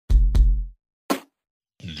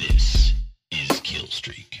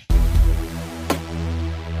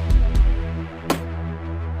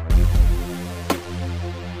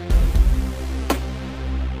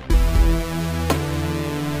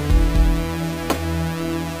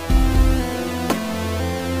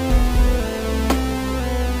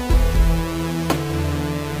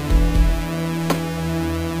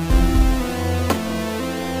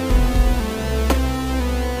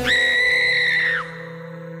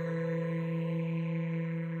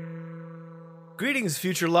Greetings,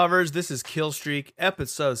 future lovers. This is Killstreak,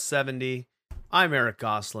 episode 70. I'm Eric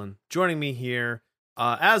Goslin. Joining me here,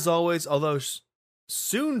 as always, although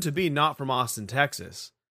soon to be not from Austin,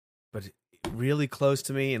 Texas, but really close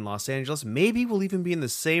to me in Los Angeles. Maybe we'll even be in the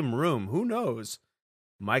same room. Who knows?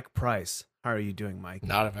 Mike Price. How are you doing, Mike?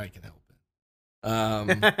 Not if I can help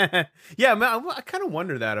it. Yeah, man, I kind of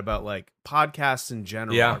wonder that about like podcasts in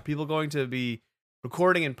general. Yeah. Are people going to be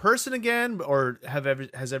recording in person again, or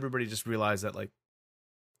has everybody just realized that like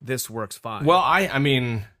this works fine? Well, I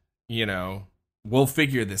mean, you know, we'll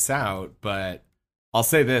figure this out, but I'll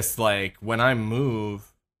say this, like, when I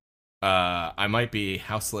move, I might be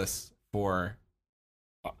houseless for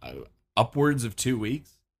upwards of 2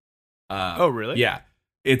 weeks. Oh, really? Yeah.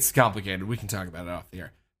 It's complicated. We can talk about it off the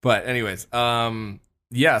air. But anyways,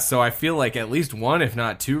 yeah, so I feel like at least one, if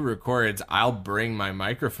not two records, I'll bring my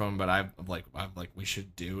microphone, but I'm like, we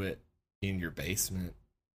should do it in your basement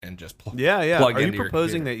and just plug Are you into your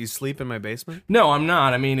proposing computer. that you sleep in my basement? No, I'm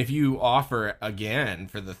not. I mean, if you offer again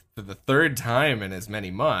for the third time in as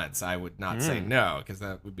many months, I would not say no, because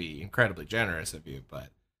that would be incredibly generous of you. But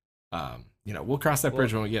you know, we'll cross that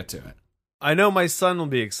bridge when we get to it. I know my son will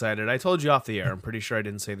be excited. I told you off the air. I'm pretty sure I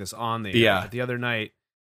didn't say this on the air. Yeah. But the other night,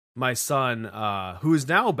 my son, who is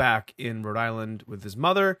now back in Rhode Island with his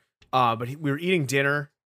mother, but we were eating dinner,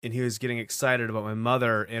 and he was getting excited about my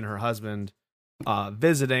mother and her husband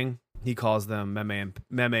visiting. He calls them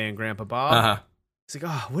Meme and Grandpa Bob. Uh-huh. He's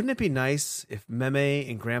like, oh, wouldn't it be nice if Meme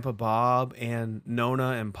and Grandpa Bob and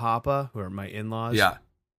Nona and Papa, who are my in-laws, Yeah.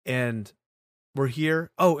 and we're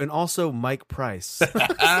here. Oh, and also Mike Price.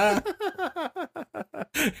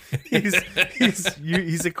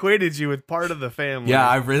 he's equated you with part of the family. Yeah,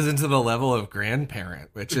 I've risen to the level of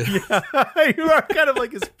grandparent, which is, Yeah, you are kind of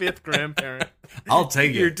like his fifth grandparent. I'll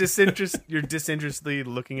take You're it. You're disinterestedly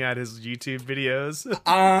looking at his YouTube videos.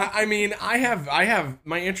 I mean, I have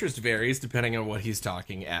my interest varies depending on what he's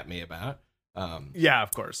talking at me about. Yeah,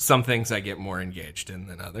 of course. Some things I get more engaged in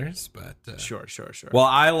than others, but Sure. Well,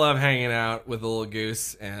 I love hanging out with the little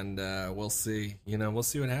goose, and we'll see. You know, we'll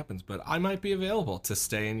see what happens. But I might be available to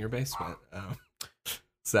stay in your basement.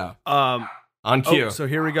 So on cue. So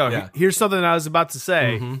here we go. Yeah. Here's something I was about to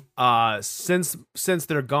say. Mhm. Since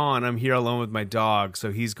they're gone, I'm here alone with my dog.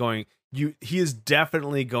 So he's going. He is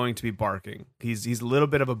definitely going to be barking. He's a little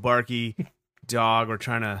bit of a barky dog. We're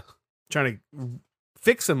trying to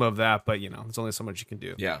fix him of that, but you know, there's only so much you can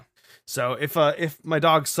do. Yeah. So if my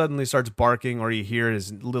dog suddenly starts barking, or you hear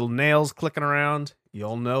his little nails clicking around,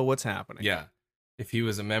 you'll know what's happening. Yeah. If he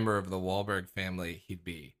was a member of the Wahlberg family, he'd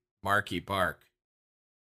be Marky Bark.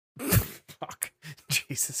 Fuck.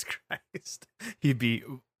 Jesus Christ. He'd be,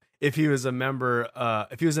 if he was a member,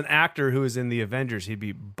 if he was an actor who was in the Avengers, he'd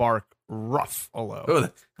be Bark Ruffalo. Oh,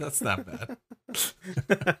 that's not bad.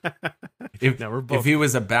 If, No, we're both- if he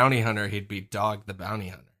was a bounty hunter, he'd be Dog the Bounty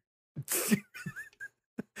Hunter.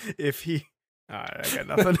 If he, I got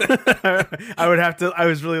nothing. I would have to. I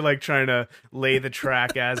was really like trying to lay the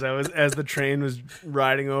track as the train was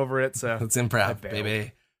riding over it. So That's I improv, bailed.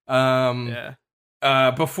 baby.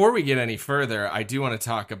 Yeah. Before we get any further, I do want to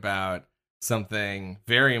talk about something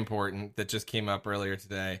very important that just came up earlier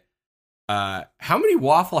today. How many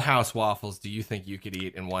Waffle House waffles do you think you could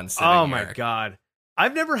eat in one sitting? Oh my Eric? God.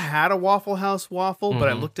 I've never had a Waffle House waffle, but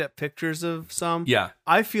I Mhm. looked at pictures of some. Yeah,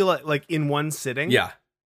 I feel like in one sitting. yeah,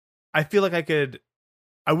 I feel like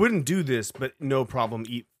I wouldn't do this, but no problem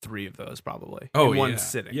eat 3 of those probably. Oh, in one yeah.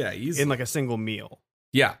 sitting. Yeah, easily. In like a single meal.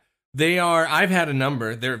 yeah. They are. I've had a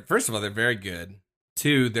number. They're, first of all, they're very good.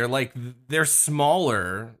 2, they're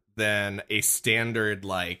smaller than a standard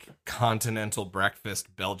like continental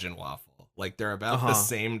breakfast Belgian waffle. Like they're about the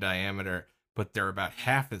same diameter, but they're about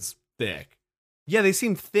half as thick. Yeah, they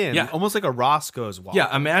seem thin. Yeah. Almost like a Roscoe's waffle.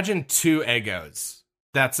 Yeah, imagine 2 Eggos.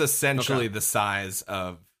 That's essentially Okay. the size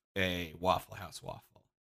of a Waffle House waffle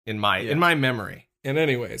in my memory. And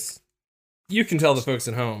anyways, you can tell the folks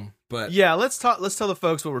at home, but Yeah, let's tell the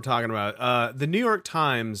folks what we're talking about. The New York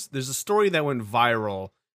Times, there's a story that went viral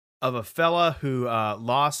of a fella who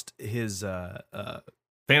lost his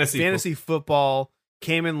fantasy football,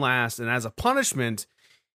 came in last, and as a punishment,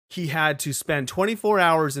 he had to spend 24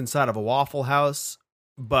 hours inside of a Waffle House.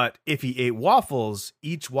 But if he ate waffles,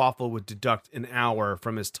 each waffle would deduct an hour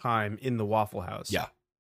from his time in the Waffle House. Yeah.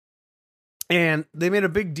 And they made a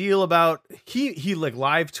big deal about he like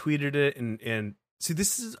live tweeted it and see,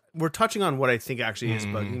 we're touching on what I think actually is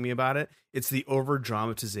bugging me about it. It's the over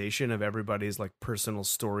dramatization of everybody's like personal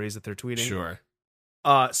stories that they're tweeting. Sure.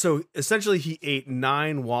 So essentially he ate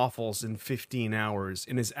 9 waffles in 15 hours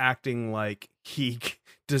and is acting like he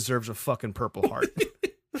deserves a fucking Purple Heart.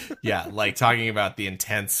 Yeah, like talking about the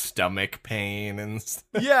intense stomach pain and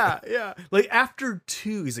stuff. Yeah. Like after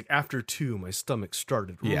 2, he's like, after 2, my stomach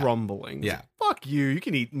started rumbling. Yeah. Like, fuck you. You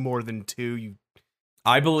can eat more than 2.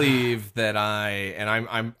 I believe that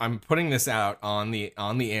I'm putting this out on the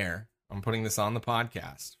air. I'm putting this on the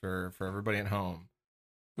podcast for everybody at home.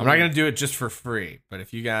 I'm not gonna do it just for free, but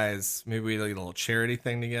if you guys maybe we like a little charity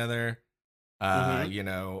thing together,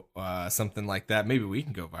 something like that, maybe we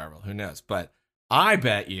can go viral. Who knows? But I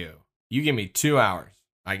bet you give me 2 hours,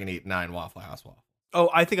 I can eat 9 Waffle House waffles. Oh,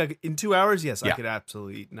 I think in 2 hours, yes, I could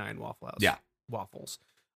absolutely eat 9 Waffle House waffles.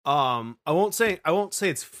 I won't say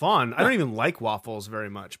it's fun. I don't even like waffles very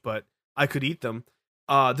much, but I could eat them.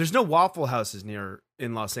 There's no Waffle Houses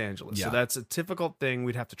in Los Angeles, so that's a difficult thing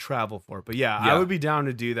we'd have to travel for. But I would be down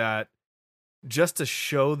to do that just to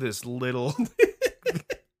show this little.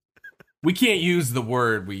 We can't use the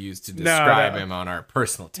word we used to describe him on our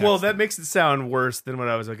personal text. Well, that makes it sound worse than what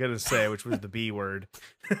I was going to say, which was the B word.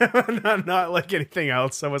 not like anything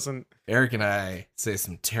else. I wasn't. Eric and I say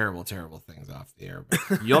some terrible, terrible things off the air,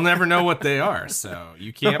 but you'll never know what they are, so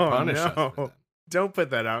you can't punish us with them. Don't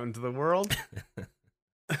put that out into the world.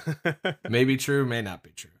 May be true, may not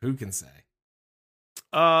be true. Who can say?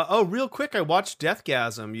 Real quick, I watched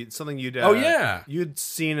Deathgasm. Something you'd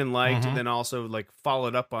seen and liked, and then also like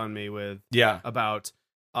followed up on me with about.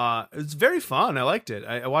 It's very fun. I liked it.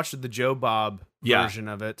 I watched the Joe Bob version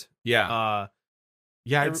of it. It's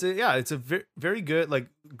a very, very good, like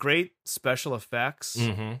great special effects.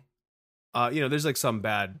 There's like some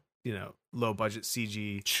bad, low budget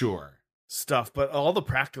CG stuff, but all the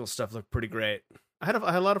practical stuff looked pretty great. I had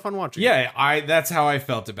a lot of fun watching. Yeah, that's how I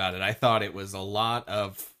felt about it. I thought it was a lot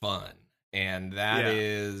of fun, and that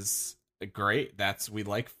is great. We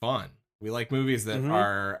like fun. We like movies that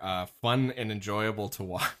are fun and enjoyable to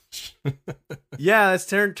watch. Yeah,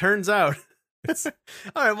 that turns out. All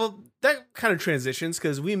right, well, that kind of transitions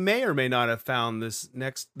because we may or may not have found this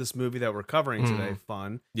movie that we're covering today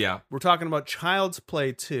fun. Yeah, we're talking about Child's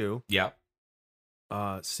Play 2. Yeah,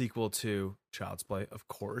 sequel to Child's Play, of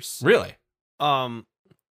course. Really? I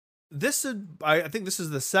think this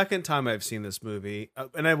is the second time I've seen this movie,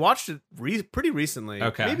 and I watched it pretty recently.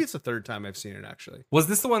 Okay, maybe it's the third time I've seen it actually. Was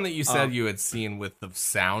this the one that you said you had seen with the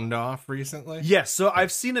sound off recently? Yes, so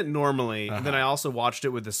I've seen it normally, and then I also watched it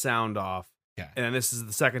with the sound off. Yeah, and this is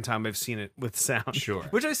the second time I've seen it with sound. Sure,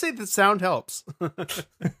 which I say the sound helps.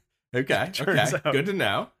 Okay, good to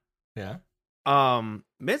know. Yeah.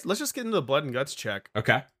 Let's just get into the blood and guts check.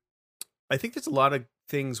 Okay. I think there's a lot of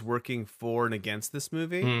things working for and against this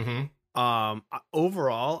movie.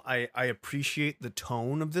 Overall, I appreciate the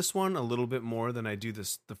tone of this one a little bit more than I do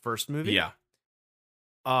the first movie. Yeah.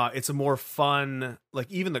 It's a more fun,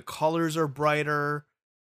 like even the colors are brighter.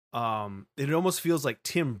 It almost feels like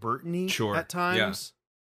Tim Burton-y at times.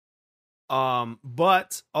 Yeah.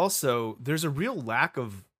 But also there's a real lack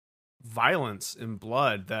of violence and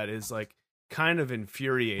blood that is like kind of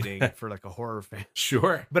infuriating for like a horror fan.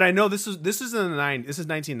 Sure. But I know this is in the 90s. This is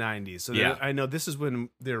 1990s. So I know this is when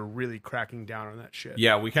they're really cracking down on that shit.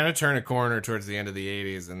 Yeah, we kind of turn a corner towards the end of the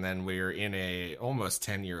 80s, and then we're in a almost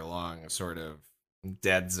 10-year long sort of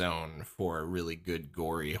dead zone for really good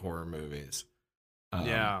gory horror movies.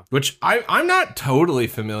 Which I'm not totally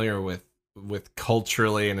familiar with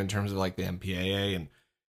culturally and in terms of like the MPAA. And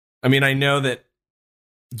I mean, I know that,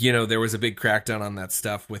 there was a big crackdown on that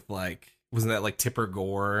stuff with like, wasn't that like Tipper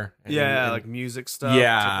Gore? And like music stuff.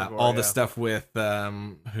 Yeah, Gore, all the stuff with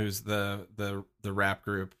who's the rap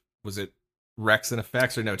group? Was it Rex and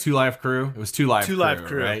Effects or no? 2 Live Crew. It was 2 Live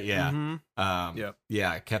Crew, right? Yeah.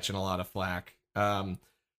 Yeah, catching a lot of flack.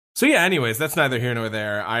 So yeah. Anyways, that's neither here nor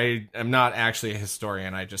there. I am not actually a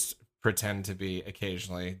historian. I just pretend to be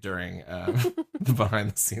occasionally during the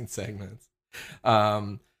behind the scenes segments.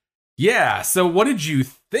 Yeah. So what did you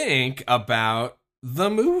think about the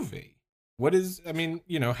movie? How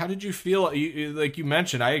did you feel? Like you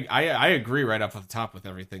mentioned, I agree right off the top with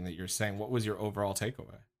everything that you're saying. What was your overall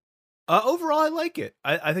takeaway? Overall, I like it.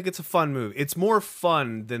 I think it's a fun movie. It's more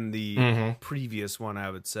fun than the previous one, I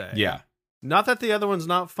would say. Yeah. Not that the other one's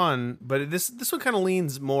not fun, but this one kind of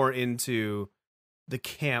leans more into the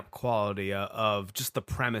camp quality of just the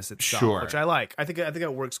premise itself, which I like. I think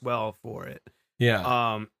it works well for it.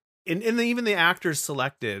 Yeah. And even the actors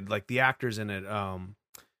selected, like the actors in it, I'm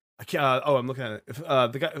looking at it.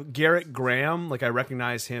 The guy Garrett Graham, like I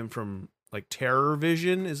recognize him from like Terror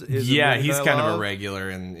Vision. Is he's kind of a regular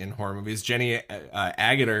in horror movies. Jenny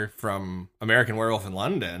Agutter from American Werewolf in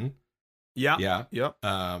London. Yeah. Yep.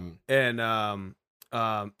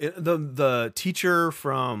 The teacher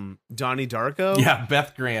from Donnie Darko. Yeah,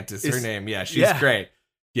 Beth Grant is her name. Yeah, she's great.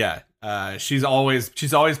 Yeah, she's always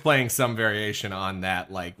playing some variation on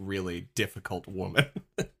that like really difficult woman.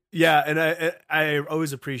 Yeah, and I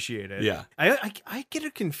always appreciate it. Yeah, I get her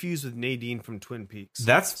confused with Nadine from Twin Peaks.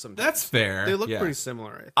 That's fair. They look pretty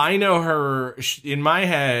similar. I know her in my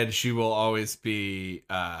head. She will always be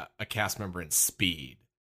a cast member in Speed.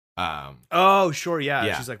 Oh, sure,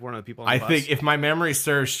 yeah. She's like one of the people on the bus. I think if my memory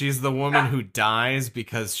serves, she's the woman who dies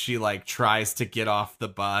because she like tries to get off the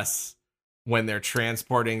bus when they're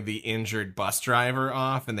transporting the injured bus driver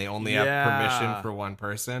off, and they only have permission for one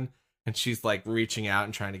person, and she's like reaching out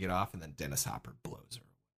and trying to get off, and then Dennis Hopper blows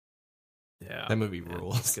her. Yeah, that movie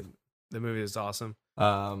rules. The movie is awesome.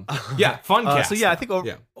 Fun cast. So yeah, I think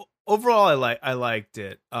overall I liked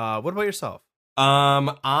it. What about yourself?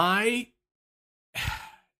 I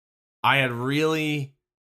had really,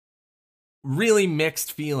 really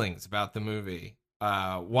mixed feelings about the movie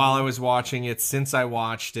while I was watching it, since I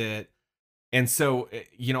watched it. And so,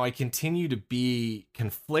 I continue to be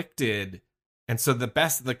conflicted. And so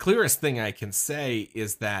the clearest thing I can say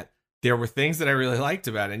is that there were things that I really liked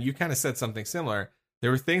about it. And you kind of said something similar.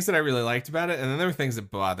 There were things that I really liked about it. And then there were things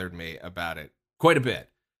that bothered me about it quite a bit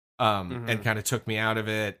and kind of took me out of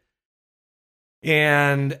it.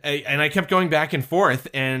 And I kept going back and forth,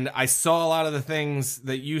 and I saw a lot of the things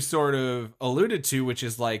that you sort of alluded to, which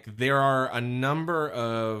is like there are a number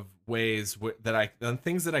of ways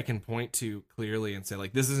things that I can point to clearly and say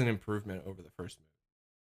like this is an improvement over the first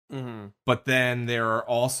movie. Mm-hmm. But then there are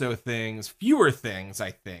also fewer things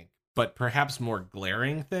I think, but perhaps more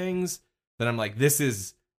glaring things that I'm like, this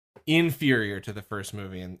is inferior to the first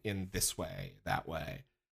movie in this way, that way.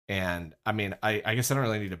 And I mean, I guess I don't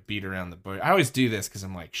really need to beat around the bush. I always do this because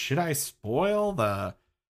I'm like, should I spoil the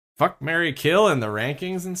fuck, marry, kill and the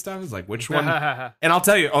rankings and stuff? It's like, which one? And I'll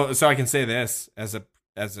tell you. Oh, so I can say this as a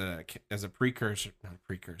precursor, not a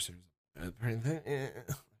precursor.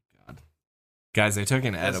 God, guys, I took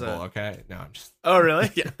an edible. Okay, no, I'm just. Oh,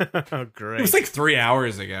 really? Yeah. Oh, great. It was like 3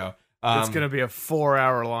 hours ago. It's gonna be a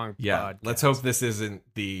 4-hour long. Yeah. podcast. Let's hope this isn't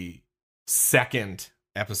the second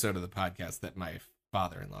episode of the podcast that my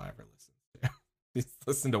father-in-law ever listened to. He's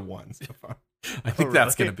listened to one so far. I think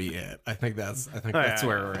that's going to be it. I think that's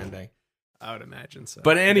where we're ending. I would imagine so.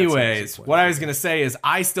 But anyways, what I was going to say is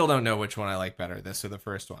I still don't know which one I like better, this or the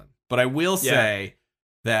first one. But I will say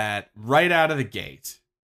that right out of the gate,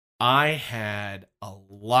 I had a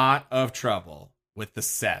lot of trouble with the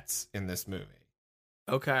sets in this movie.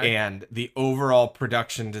 Okay. And the overall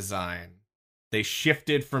production design. They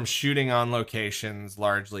shifted from shooting on locations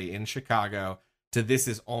largely in Chicago to this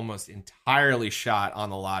is almost entirely shot on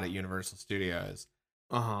the lot at Universal Studios.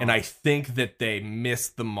 And I think that they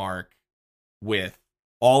missed the mark with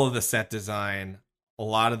all of the set design, a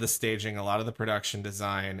lot of the staging, a lot of the production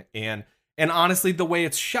design, and honestly, the way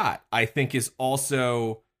it's shot, I think is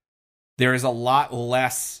also, there is a lot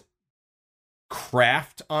less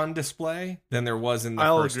craft on display than there was in the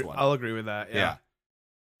first one. I'll agree with that. Yeah.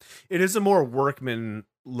 It is a more workman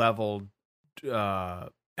level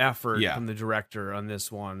effort from the director on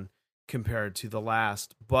this one compared to the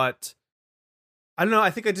last, but I don't know. I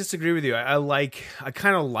think I disagree with you. I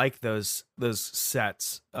kind of like those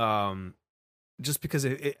sets, just because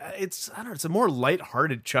it's I don't know. It's a more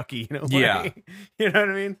lighthearted Chucky, way. Yeah, you know what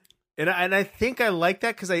I mean. And I think I like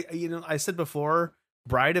that because I said before,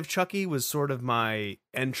 Bride of Chucky was sort of my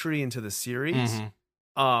entry into the series.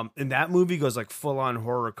 Mm-hmm. And that movie goes like full on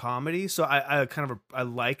horror comedy. So I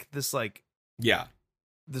like this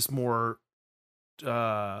this more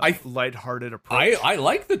lighthearted approach. I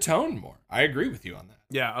like the tone more. I agree with you on that.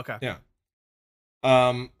 Yeah, okay. Yeah.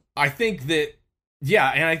 I think that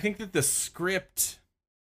and I think that the script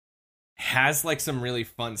has like some really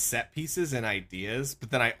fun set pieces and ideas,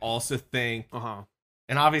 but then I also think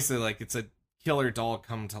and obviously like it's a killer doll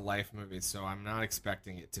come to life movie, so I'm not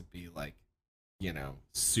expecting it to be like,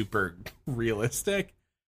 super realistic.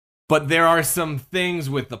 But there are some things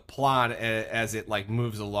with the plot as it like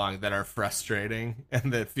moves along that are frustrating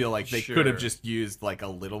and that feel like they could have just used like a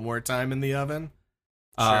little more time in the oven.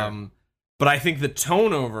 Sure. But I think the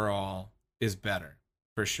tone overall is better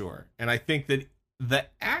for sure. And I think that the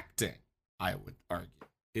acting, I would argue,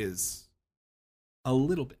 is a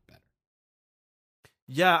little bit better.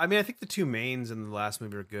 Yeah, I mean, I think the two mains in the last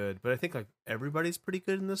movie are good, but I think like everybody's pretty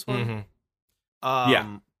good in this one.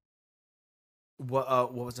 Mm-hmm.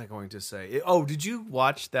 What was I going to say? Oh, did you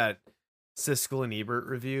watch that Siskel and Ebert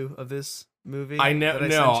review of this movie?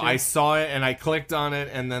 I saw it and I clicked on it,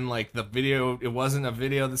 and then like the video, it wasn't a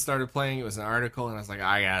video that started playing, it was an article, and I was like,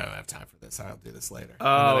 I don't have time for this. I'll do this later.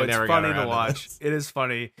 Oh, it's funny to watch. It is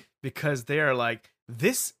funny because they are like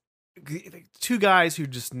this two guys who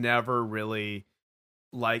just never really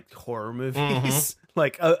like horror movies,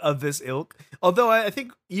 like of this ilk. Although I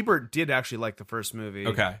think Ebert did actually like the first movie.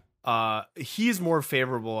 Okay. He's more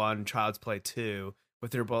favorable on Child's Play 2,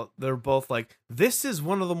 but they're both like, this is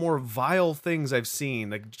one of the more vile things I've seen.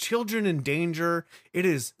 Like, children in danger. It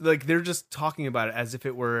is like they're just talking about it as if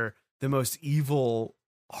it were the most evil,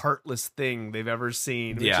 heartless thing they've ever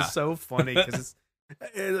seen, which is so funny because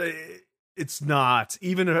it's not,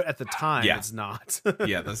 even at the time. It's not.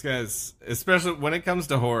 Yeah, those guys, especially when it comes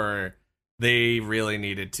to horror, they really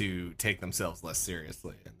needed to take themselves less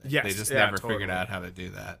seriously. And they just never figured out how to do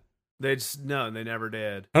that. They never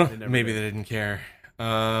did. Maybe they didn't care.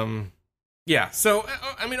 Yeah. So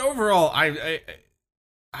I mean, overall,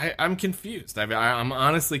 I'm confused. I'm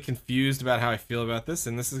honestly confused about how I feel about this,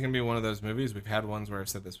 and this is gonna be one of those movies. We've had ones where I've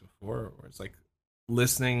said this before, where it's like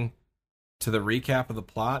listening to the recap of the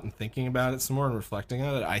plot and thinking about it some more and reflecting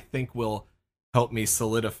on it, I think will help me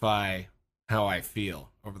solidify how I feel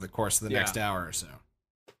over the course of the next hour or so.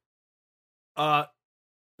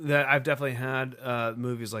 That I've definitely had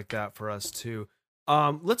movies like that for us too.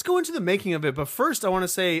 Let's go into the making of it, but first I want to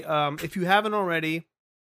say, if you haven't already,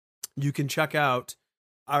 you can check out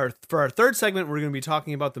for our third segment. We're going to be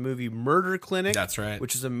talking about the movie Murder Clinic. That's right.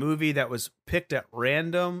 Which is a movie that was picked at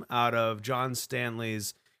random out of John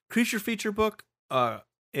Stanley's creature feature book,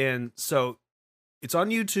 and so it's on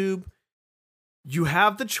YouTube. You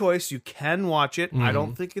have the choice. You can watch it. I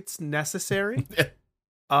don't think it's necessary.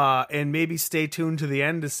 And maybe stay tuned to the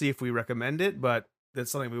end to see if we recommend it, but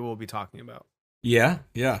that's something we will be talking about. Yeah,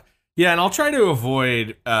 and I'll try to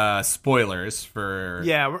avoid spoilers for.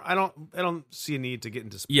 Yeah, I don't see a need to get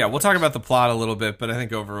into spoilers. Yeah, we'll talk about the plot a little bit, but I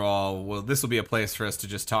think overall, this will be a place for us to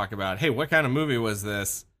just talk about, hey, what kind of movie was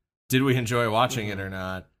this? Did we enjoy watching it or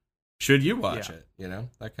not? Should you watch it? You know,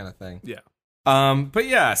 that kind of thing. Yeah. But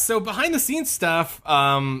yeah, so behind the scenes stuff,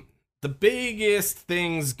 the biggest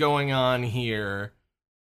things going on here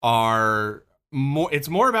are it's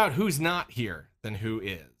more about who's not here than who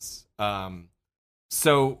is.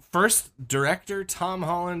 So first, director Tom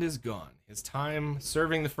Holland is gone. His time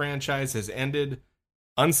serving the franchise has ended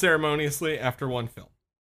unceremoniously after one film.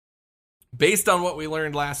 Based on what we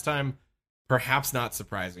learned last time, perhaps not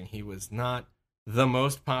surprising, he was not the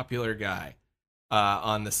most popular guy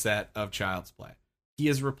on the set of Child's Play. He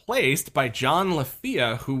is replaced by John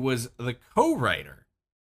LaFia, who was the co-writer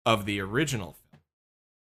of the original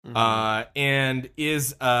film, and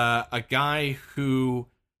is a guy who,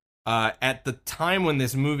 at the time when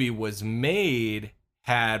this movie was made,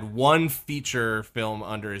 had one feature film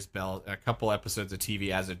under his belt, a couple episodes of TV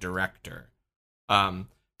as a director. But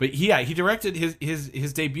he directed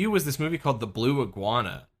his debut was this movie called The Blue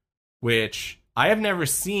Iguana, which I have never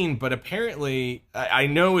seen, but apparently I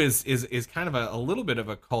know is kind of a little bit of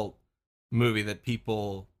a cult movie that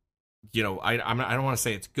people, you know, I don't want to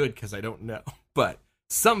say it's good because I don't know, but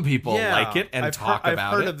some people like it and talk about it.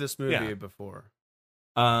 I've heard of this movie before.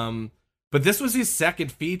 But this was his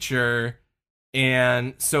second feature,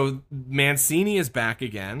 and so Mancini is back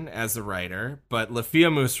again as a writer, but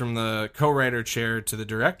LaFia moves from the co-writer chair to the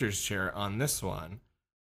director's chair on this one.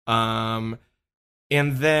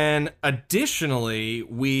 And then, additionally,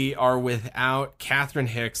 we are without Catherine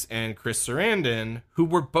Hicks and Chris Sarandon, who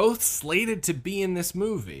were both slated to be in this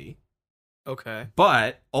movie. Okay.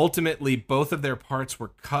 But, ultimately, both of their parts were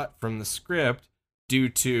cut from the script due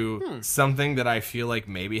to something that I feel like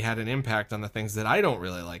maybe had an impact on the things that I don't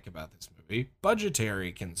really like about this movie,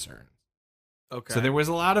 budgetary concerns. Okay. So there was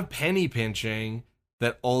a lot of penny pinching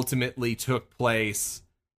that ultimately took place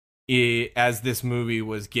as this movie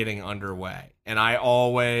was getting underway. And I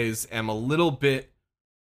always am a little bit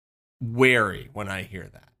wary when I hear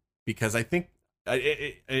that, because I think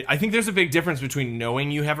there's a big difference between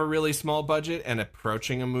knowing you have a really small budget and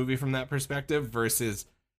approaching a movie from that perspective versus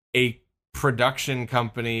a production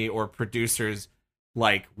company or producers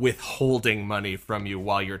like withholding money from you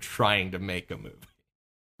while you're trying to make a movie.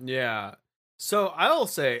 Yeah. So I'll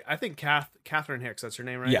say, I think Catherine Hicks, that's her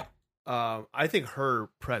name, right? Yeah. I think her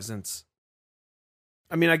presence,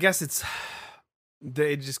 I mean, I guess it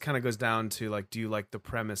just kind of goes down to like, do you like the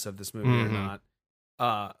premise of this movie or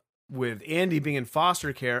not? With Andy being in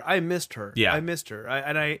foster care, I missed her. Yeah. I missed her.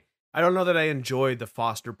 I don't know that I enjoyed the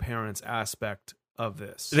foster parents aspect of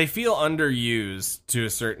this. They feel underused to a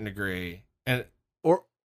certain degree. I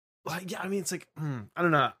mean, it's like, I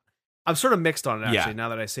don't know. I'm sort of mixed on it, actually, now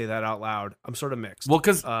that I say that out loud. I'm sort of mixed. Well,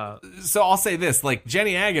 because, so I'll say this, like,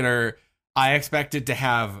 Jenny Agutter, I expected to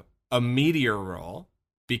have a meteor role,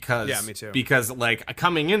 because, me too. Because, like,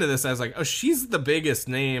 coming into this, I was like, oh, she's the biggest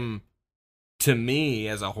name to me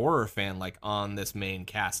as a horror fan, like on this main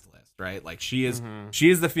cast list, right? Like she is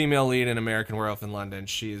the female lead in American Werewolf in London.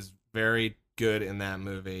 She's very good in that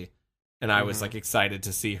movie. And I was like excited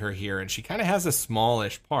to see her here. And she kind of has a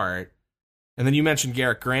smallish part. And then you mentioned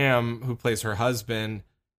Garrett Graham, who plays her husband.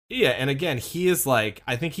 Yeah. And again, he is like,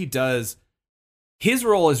 I think he does. His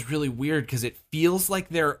role is really weird because it feels like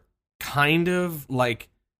they're kind of like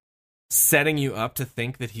setting you up to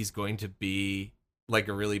think that he's going to be like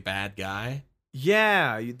a really bad guy.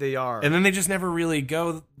 Yeah, they are. And then they just never really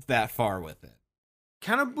go that far with it.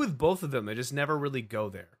 Kind of with both of them, they just never really go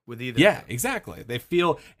there with either. Yeah, exactly. They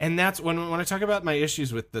feel, and that's when I talk about my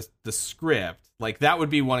issues with the script, like that would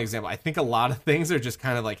be one example. I think a lot of things are just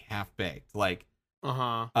kind of like half baked. Like,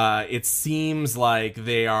 it seems like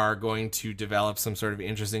they are going to develop some sort of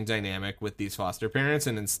interesting dynamic with these foster parents,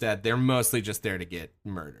 and instead they're mostly just there to get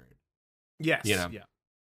murdered. Yes. You know?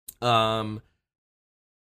 Yeah.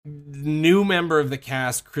 New member of the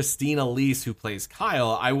cast, Christina Leese, who plays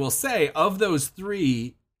Kyle, I will say, of those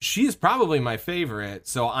three, she is probably my favorite.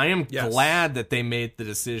 So I am glad that they made the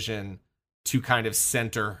decision to kind of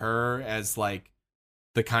center her as like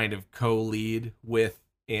the kind of co-lead with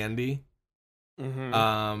Andy.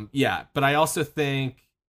 Yeah, but I also think,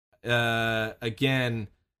 again,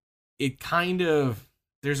 it kind of,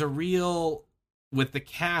 there's a real, with the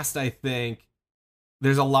cast, I think,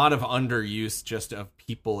 there's a lot of underuse just of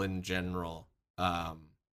people in general,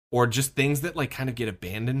 or just things that like kind of get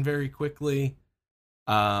abandoned very quickly.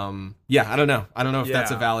 Yeah, I don't know if that's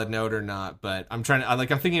a valid note or not, but I'm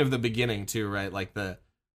thinking of the beginning too, right? Like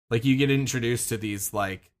you get introduced to these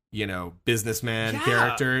like, you know, businessman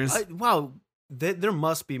characters. There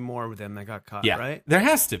must be more of them that got caught, right? There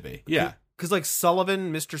has to be, yeah. Because like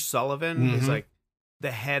Mr. Sullivan is like the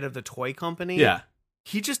head of the toy company. Yeah.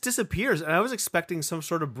 He just disappears, and I was expecting some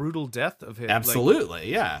sort of brutal death of him.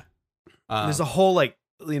 Absolutely, yeah. There's a whole like,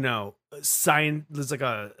 you know, there's like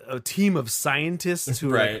a team of scientists who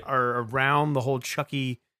like, are around the whole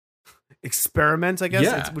Chucky experiment, I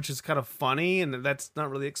guess, which is kind of funny, and that's not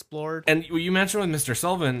really explored. And you mentioned with Mr.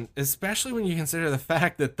 Sullivan, especially when you consider the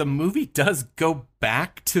fact that the movie does go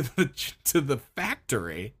back to the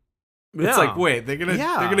factory. It's like, wait, they're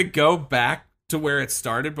gonna go back to where it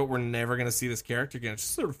started, but we're never going to see this character again. It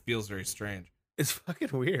just sort of feels very strange. It's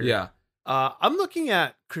fucking weird. Yeah. I'm looking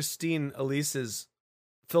at Christine Elise's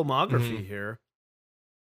filmography here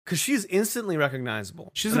because she's instantly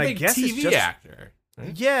recognizable. She's a big TV actor.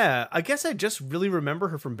 Right? Yeah, I guess I just really remember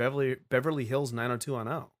her from Beverly Hills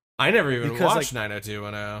 90210. I never even watched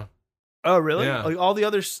 90210. Oh, really? Yeah. Like all the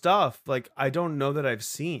other stuff, like I don't know that I've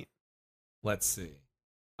seen. Let's see.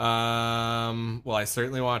 Well, I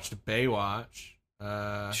certainly watched Baywatch.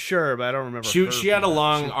 Sure, but I don't remember. She had a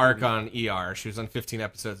long arc on ER. She was on 15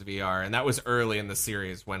 episodes of ER, and that was early in the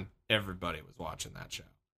series when everybody was watching that show.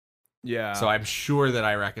 Yeah. So I'm sure that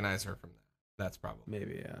I recognize her from that. That's probably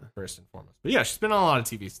maybe first and foremost. But yeah, she's been on a lot of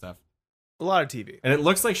TV stuff. A lot of TV, and it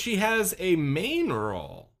looks like she has a main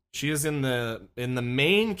role. She is in the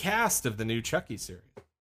main cast of the new Chucky series.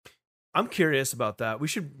 I'm curious about that. We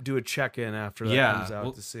should do a check-in after that comes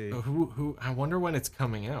out to see. Who? I wonder when it's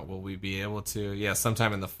coming out. Will we be able to? Yeah,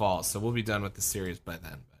 sometime in the fall. So we'll be done with the series by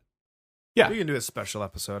then. But yeah, we can do a special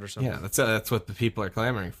episode or something. Yeah, that's what the people are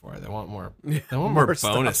clamoring for. They want more. They want more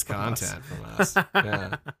bonus content from us.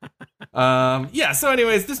 Yeah. Yeah. So,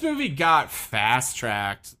 anyways, this movie got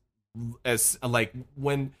fast-tracked as like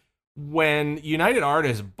when United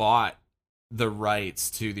Artists bought the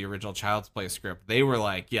rights to the original Child's Play script, they were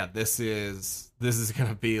like, yeah, this is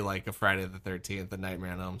gonna be like a Friday the 13th, a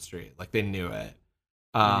Nightmare on Elm Street. Like they knew it.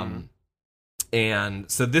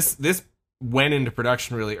 And so this went into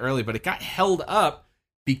production really early, but it got held up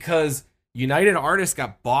because United Artists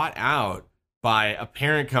got bought out by a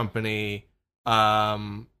parent company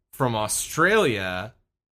from Australia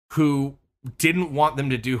who didn't want them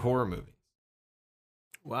to do horror movies.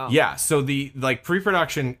 Wow. Yeah, so the like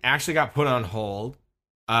pre-production actually got put on hold.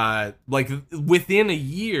 Like within a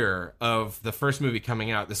year of the first movie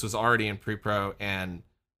coming out, this was already in pre-pro, and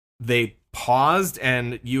they paused,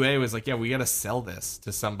 and UA was like, yeah, we got to sell this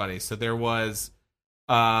to somebody. So there was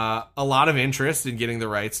a lot of interest in getting the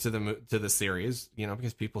rights to the series, you know,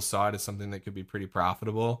 because people saw it as something that could be pretty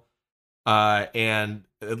profitable. And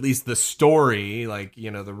at least the story, like,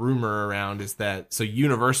 you know, the rumor around is that, so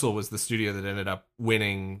Universal was the studio that ended up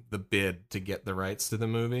winning the bid to get the rights to the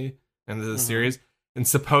movie and the series. And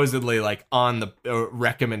supposedly, like, on the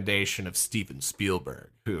recommendation of Steven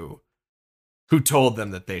Spielberg, who told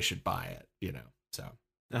them that they should buy it, you know. So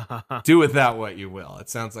do with that what you will. It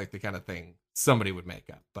sounds like the kind of thing somebody would make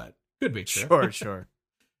up, but could be true. Sure.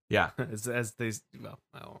 Yeah. as they, well,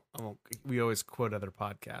 I won't, we always quote other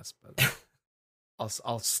podcasts, but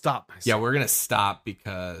I'll stop myself. Yeah, we're gonna stop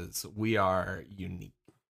because we are unique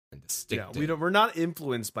and distinctive. Yeah, we're not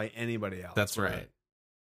influenced by anybody else. That's right.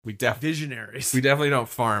 Visionaries. We definitely don't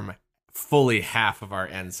farm fully half of our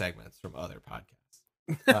end segments from other podcasts.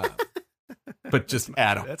 But just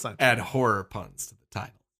add horror puns to the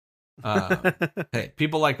title. Hey,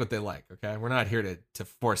 people like what they like, okay? We're not here to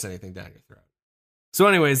force anything down your throat. So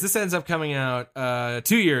anyways, this ends up coming out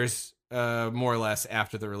 2 years, more or less,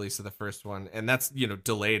 after the release of the first one. And that's,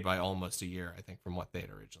 delayed by almost a year, I think, from what they'd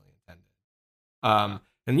originally intended.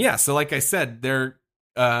 And yeah, so like I said, they're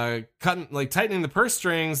tightening the purse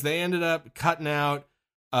strings. They ended up cutting out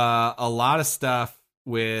a lot of stuff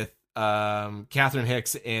with Catherine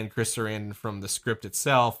Hicks and Chris Sarandon from the script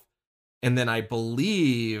itself. And then I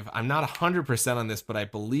believe, I'm not 100% on this, but I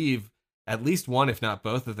believe at least one, if not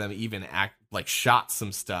both of them, even shot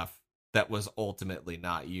some stuff that was ultimately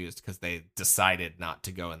not used because they decided not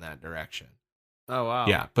to go in that direction. Oh, wow.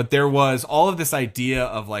 Yeah, but there was all of this idea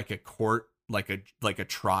of like a court, like a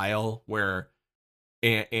trial where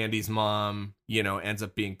Andy's mom, ends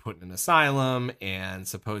up being put in an asylum, and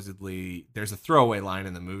supposedly there's a throwaway line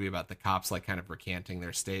in the movie about the cops like kind of recanting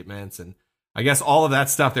their statements, and I guess all of that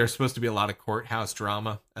stuff. There's supposed to be a lot of courthouse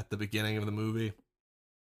drama at the beginning of the movie.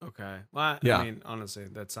 Okay. Well, yeah. I mean, honestly,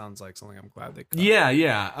 that sounds like something I'm glad they cut.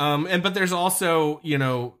 Yeah. But there's also,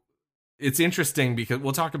 it's interesting because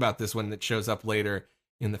we'll talk about this when it shows up later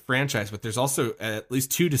in the franchise, but there's also at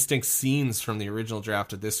least 2 distinct scenes from the original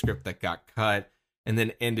draft of this script that got cut and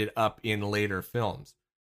then ended up in later films.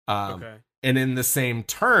 Okay. And in the same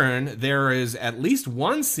turn, there is at least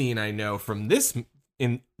one scene I know from this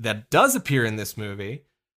that does appear in this movie,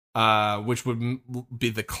 which would be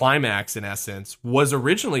the climax in essence, was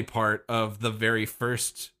originally part of the very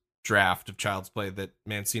first draft of Child's Play that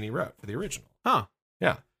Mancini wrote for the original. Huh.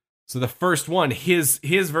 Yeah. So the first one, his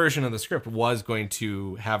version of the script was going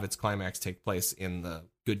to have its climax take place in the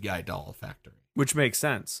Good Guy Doll factory. Which makes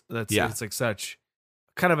sense. It's like such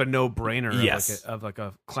kind of a no-brainer. Yes. of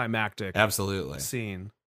a climactic absolutely scene.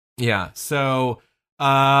 Yeah. So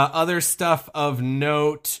other stuff of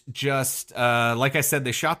note, just like I said,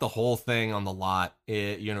 they shot the whole thing on the lot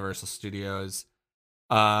at Universal Studios.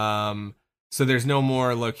 So there's no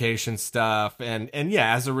more location stuff, and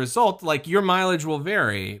yeah, as a result, like your mileage will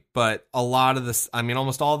vary, but a lot of this, I mean,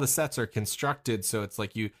 almost all the sets are constructed, so it's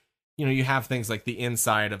like you have things like the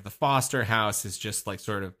inside of the Foster house is just like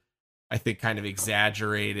sort of, I think, kind of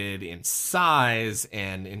exaggerated in size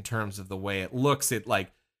and in terms of the way it looks.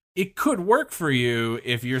 It could work for you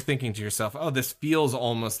if you're thinking to yourself, oh, this feels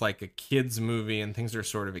almost like a kid's movie and things are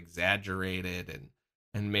sort of exaggerated,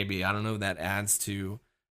 and maybe, I don't know, that adds to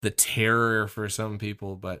the terror for some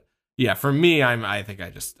people. But yeah, for me, I think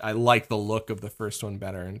I like the look of the first one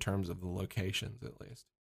better in terms of the locations, at least.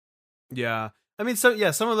 Yeah. I mean, so yeah,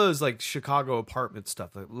 some of those like Chicago apartment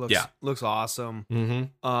stuff that looks awesome.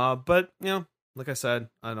 Mm-hmm. But like I said,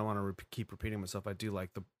 I don't want to keep repeating myself. I do like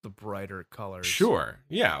the brighter colors. Sure.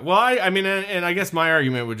 Yeah. Well, I mean, and I guess my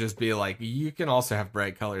argument would just be like, you can also have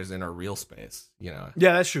bright colors in a real space, Yeah,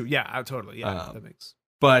 that's true. Yeah, totally. Yeah, that makes.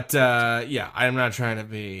 But yeah, I'm not trying to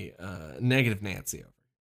be negative Nancy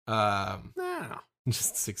over. No,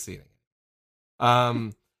 just succeeding.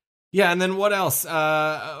 Yeah, and then what else?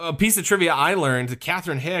 A piece of trivia I learned: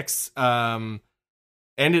 Catherine Hicks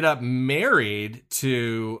ended up married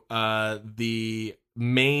to the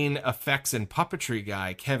main effects and puppetry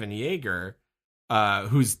guy, Kevin Yeager,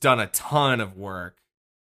 who's done a ton of work,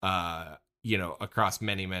 across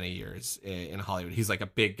many, many years in Hollywood. He's like a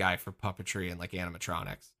big guy for puppetry and like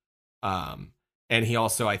animatronics. And he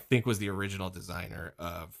also, I think, was the original designer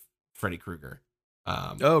of Freddy Krueger.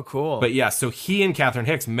 Oh, cool. But yeah, so he and Catherine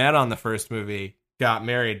Hicks met on the first movie, got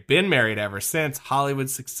married, been married ever since. Hollywood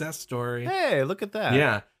success story. Hey, look at that.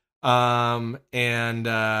 Yeah.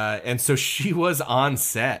 And so she was on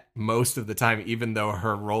set most of the time, even though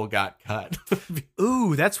her role got cut.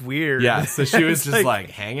 Ooh, that's weird. Yeah, so she was just like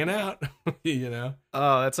hanging out,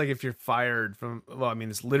 Oh, that's like if you're fired from. Well, I mean,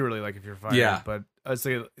 it's literally like if you're fired. Yeah. But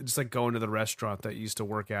it's like going to the restaurant that you used to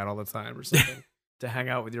work at all the time or something to hang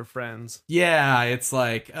out with your friends. Yeah, it's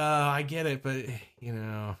like, I get it, but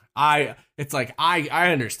I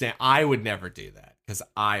understand. I would never do that because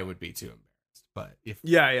I would be too embarrassed. But if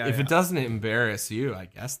it doesn't embarrass you, I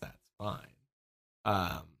guess that's fine.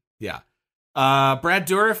 Yeah. Brad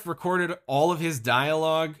Dourif recorded all of his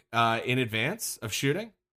dialogue in advance of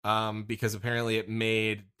shooting because apparently it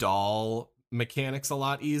made doll mechanics a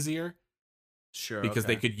lot easier. Sure. Because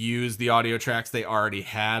they could use the audio tracks they already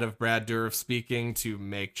had of Brad Dourif speaking to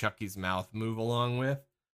make Chucky's mouth move along with.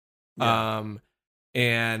 Yeah.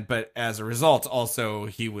 But as a result, also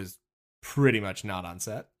he was pretty much not on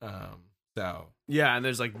set. So yeah, and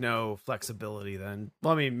there's like no flexibility then.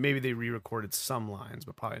 Well, I mean, maybe they re-recorded some lines,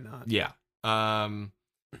 but probably not. Yeah.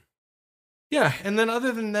 Yeah, and then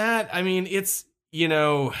other than that, I mean, it's, you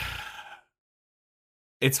know,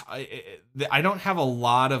 I don't have a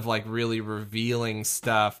lot of like really revealing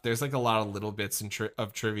stuff. There's like a lot of little bits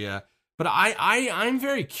of trivia, but I'm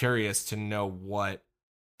very curious to know what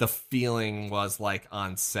the feeling was like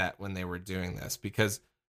on set when they were doing this, because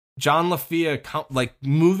John LaFia, like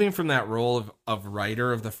moving from that role of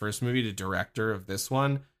writer of the first movie to director of this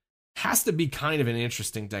one, has to be kind of an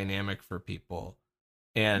interesting dynamic for people.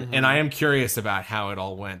 And I am curious about how it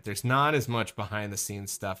all went. There's not as much behind the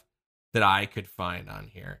scenes stuff that I could find on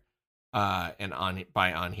here. And on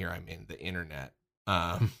here I mean the internet.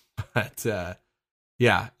 But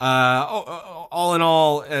yeah. All in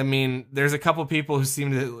all, I mean, there's a couple people who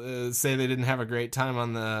seem to say they didn't have a great time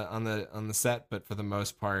on the set, but for the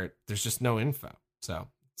most part, there's just no info. So,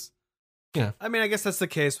 yeah. I mean, I guess that's the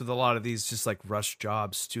case with a lot of these just like rush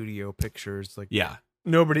job studio pictures. Like, yeah,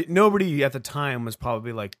 nobody at the time was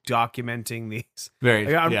probably like documenting these.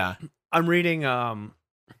 I'm reading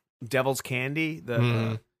Devil's Candy,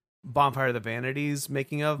 the Bonfire of the Vanities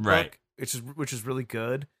making of book, which is really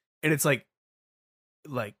good, and it's like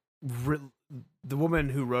the woman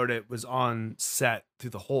who wrote it was on set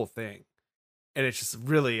through the whole thing, and it's just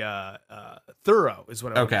really thorough is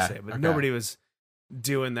what I want to say. But nobody was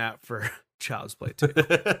doing that for Child's Play 2.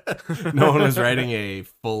 No one was writing a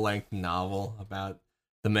full-length novel about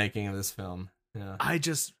the making of this film. Yeah. I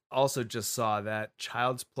also saw that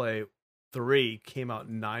Child's Play 3 came out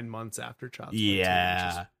 9 months after Child's Play 2, which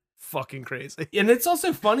is fucking crazy. And it's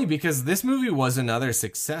also funny because this movie was another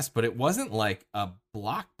success, but it wasn't like a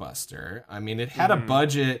blockbuster. I mean, it had a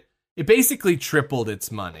budget. It basically tripled its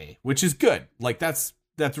money, which is good. Like that's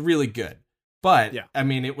really good. But I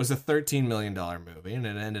mean, it was a $13 million movie, and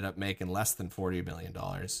it ended up making less than $40 million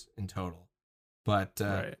in total. But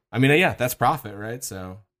I mean, yeah, that's profit, right?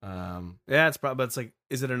 So yeah, it's probably. But it's like,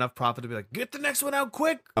 is it enough profit to be like, get the next one out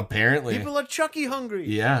quick? Apparently, people are Chucky hungry.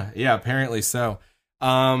 Yeah, apparently so.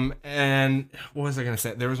 And what was I going to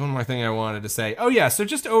say? There was one more thing I wanted to say. Oh yeah, so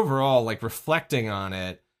just overall, like reflecting on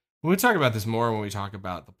it, we talk about this more when we talk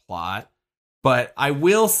about the plot. But I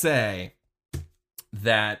will say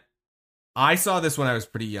that I saw this when I was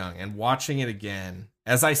pretty young, and watching it again,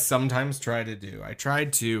 as I sometimes try to do, I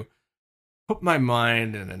tried to put my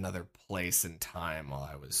mind in another place and time while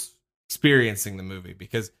I was experiencing the movie,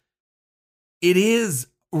 because it is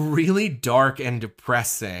really dark and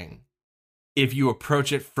depressing if you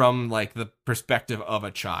approach it from like the perspective of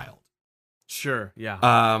a child. Sure,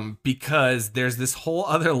 yeah. Because there's this whole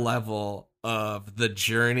other level of the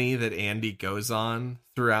journey that Andy goes on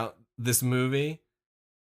throughout this movie.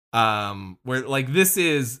 Where like this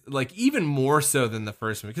is like even more so than the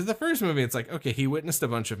first movie, because the first movie it's like, okay, he witnessed a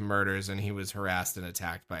bunch of murders and he was harassed and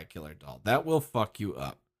attacked by a killer doll. That will fuck you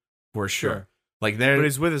up for sure. Like there, but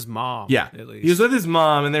he's with his mom. Yeah, at least he was with his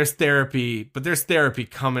mom, and there's therapy, but there's therapy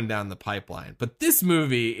coming down the pipeline. But this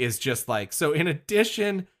movie is just like, so in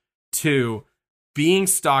addition to being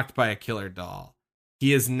stalked by a killer doll,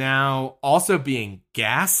 he is now also being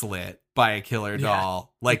gaslit by a killer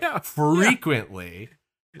doll, frequently.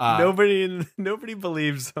 Nobody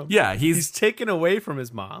believes him. Yeah, he's taken away from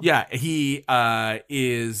his mom. Yeah, he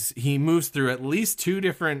moves through at least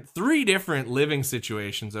three different living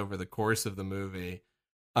situations over the course of the movie.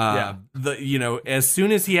 As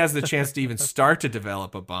soon as he has the chance to even start to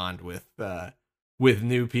develop a bond with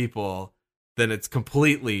new people, then it's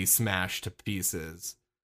completely smashed to pieces.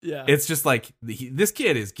 Yeah, it's just like this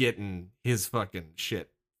kid is getting his fucking shit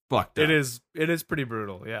fucked up. It is pretty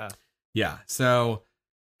brutal. Yeah. So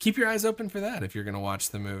keep your eyes open for that if you're going to watch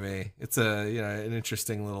the movie. It's an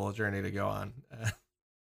interesting little journey to go on.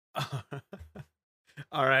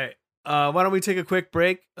 All right. Why don't we take a quick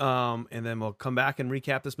break, and then we'll come back and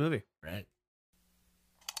recap this movie. Right.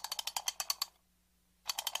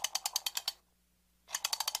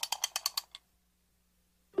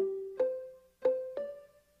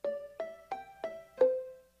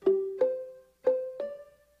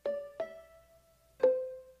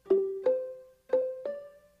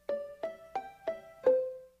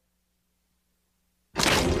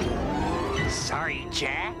 Sorry,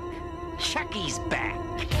 Jack. Chucky's back.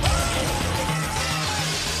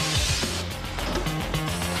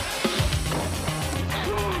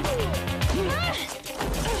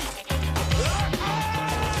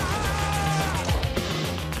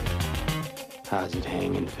 How's it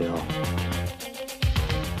hanging, Phil?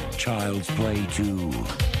 Child's Play 2.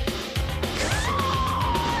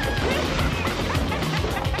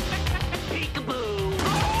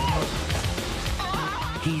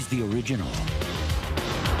 the original.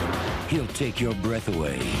 He'll take your breath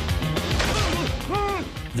away.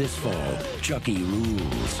 This fall, Chucky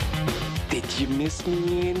rules. Did you miss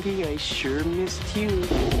me, Andy? I sure missed you.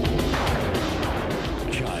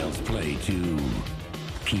 Child's Play 2.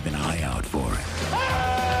 Keep an eye out for it.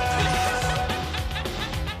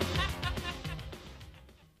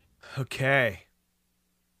 Okay.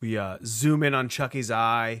 We zoom in on Chucky's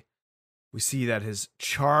eye. We see that his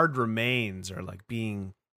charred remains are like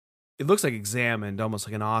being, it looks like examined, almost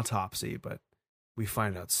like an autopsy, but we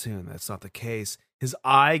find out soon that's not the case. His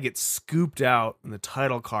eye gets scooped out and the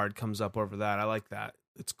title card comes up over that. I like that.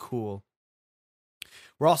 It's cool.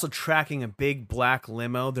 We're also tracking a big black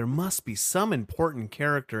limo. There must be some important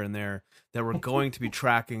character in there that we're going to be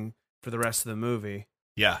tracking for the rest of the movie.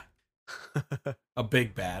 Yeah. A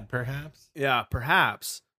big bad, perhaps? Yeah,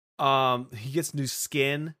 perhaps. He gets new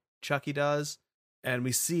skin, Chucky does, and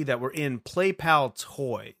we see that we're in Play Pal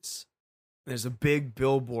Toys. There's a big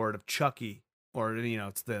billboard of Chucky, or, you know,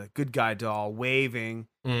 it's the good guy doll waving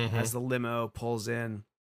as the limo pulls in.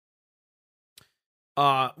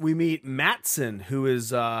 We meet Mattson, who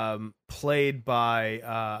is played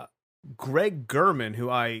by Greg Gurman, who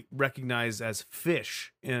I recognize as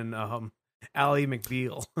Fish in Ally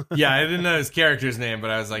McBeal. Yeah, I didn't know his character's name, but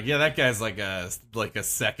I was like, yeah, that guy's like a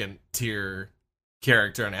second tier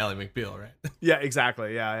character on Ally McBeal, right? Yeah,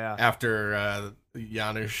 exactly. Yeah. After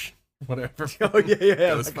Janusz, whatever. Oh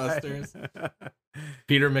yeah. Ghostbusters.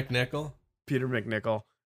 Peter McNichol.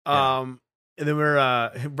 Yeah. And then we're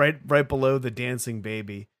right below the dancing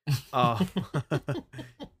baby.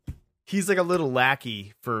 He's like a little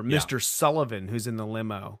lackey for Mr. Sullivan, who's in the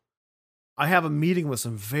limo. I have a meeting with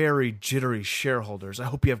some very jittery shareholders. I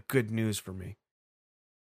hope you have good news for me.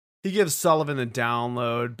 He gives Sullivan a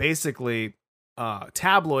download. Basically,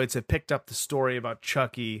 tabloids have picked up the story about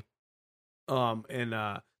Chucky.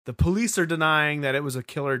 And the police are denying that it was a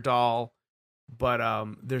killer doll. But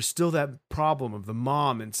there's still that problem of the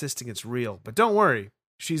mom insisting it's real. But don't worry,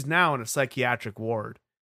 she's now in a psychiatric ward.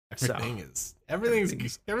 Everything's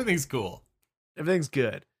cool. Everything's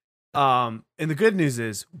good. And the good news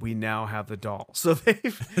is we now have the doll. So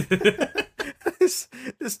they've this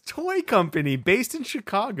toy company based in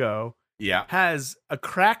Chicago has a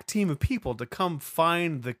crack team of people to come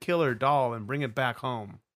find the killer doll and bring it back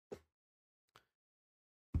home.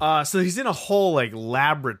 So he's in a whole like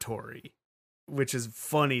laboratory, which is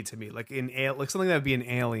funny to me, like something that would be an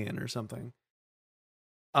Alien or something.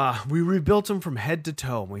 We rebuilt him from head to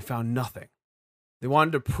toe, and we found nothing. They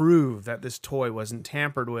wanted to prove that this toy wasn't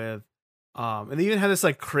tampered with, and they even had this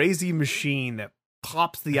like crazy machine that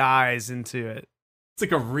pops the eyes into it. It's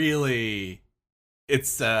like a real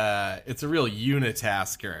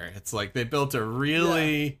unitasker. It's like they built a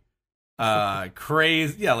really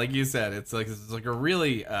crazy, like you said, it's like a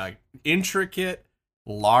really intricate,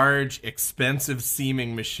 large, expensive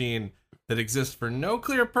seeming machine that exists for no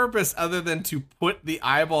clear purpose other than to put the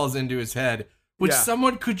eyeballs into his head, which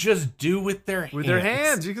someone could just do with their hands. With their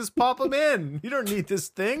hands, you just pop them in. You don't need this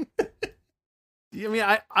thing. I mean,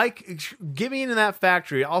 I get me into that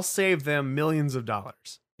factory. I'll save them millions of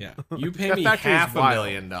dollars. Yeah, you pay me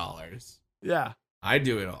 $500,000. Yeah, I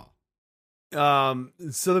do it all.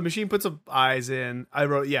 So the machine puts some eyes in. I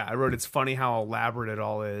wrote it's funny how elaborate it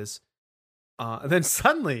all is. And then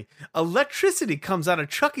suddenly electricity comes out of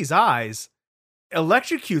Chucky's eyes,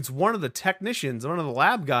 electrocutes one of the technicians, one of the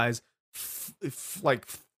lab guys, like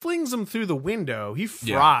flings him through the window. He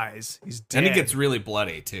fries. He's dead. And he gets really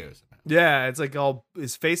bloody too. Yeah, it's like all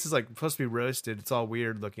his face is like supposed to be roasted. It's all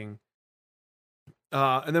weird looking.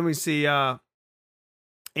 And then we see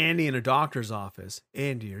Andy in a doctor's office.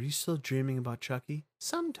 Andy, are you still dreaming about Chucky?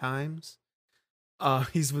 Sometimes.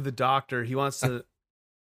 He's with the doctor. He wants to.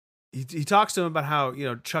 He talks to him about how, you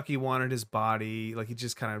know, Chucky wanted his body. Like, he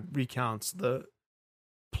just kind of recounts the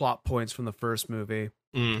plot points from the first movie.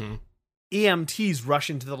 Mm-hmm. EMTs rush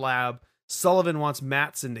into the lab. Sullivan wants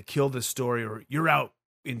Mattson to kill this story, or you're out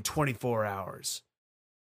in 24 hours.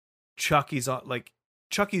 Chucky's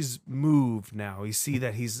moved now. You see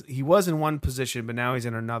that he was in one position, but now he's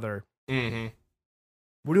in another. Mm-hmm.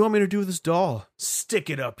 What do you want me to do with this doll? Stick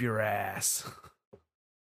it up your ass.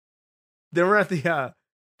 Then we're at the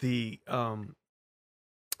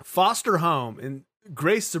foster home, and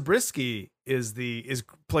Grace Zabriskie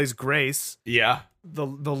plays Grace. Yeah, the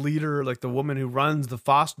leader, like the woman who runs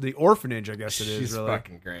the orphanage. I guess it is. She's really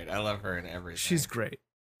fucking great. I love her in everything. She's great,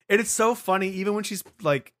 and it's so funny, even when she's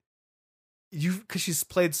like because she's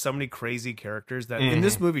played so many crazy characters that in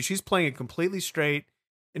this movie she's playing it completely straight,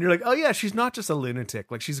 and you're like, oh yeah, she's not just a lunatic.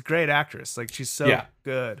 Like, she's a great actress. Like, she's so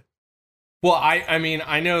good. Well, I mean,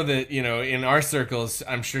 I know that, in our circles,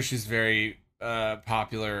 I'm sure she's very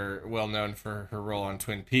popular, well known for her role on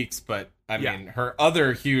Twin Peaks, but I mean, her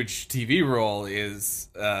other huge TV role is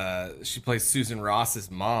she plays Susan Ross's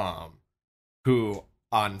mom, who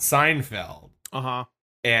on Seinfeld.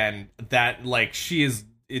 And that, like, she is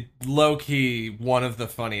low key one of the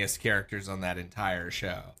funniest characters on that entire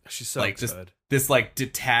show. She's so like good. This like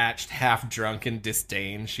detached, half drunken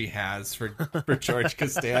disdain she has for George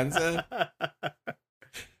Costanza.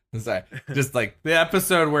 Sorry. Just like the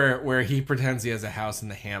episode where he pretends he has a house in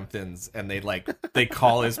the Hamptons and they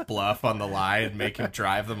call his bluff on the lie and make him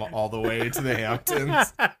drive them all the way to the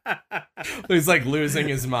Hamptons. He's like losing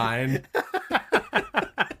his mind.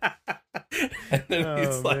 And then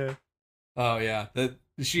he's like, man. Oh yeah.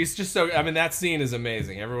 She's just so, I mean, that scene is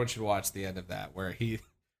amazing. Everyone should watch the end of that where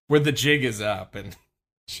the jig is up and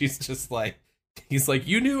she's just like, he's like,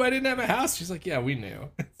 you knew I didn't have a house? She's like, yeah, we knew.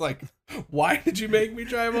 It's like, why did you make me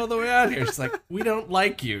drive all the way out here? She's like, we don't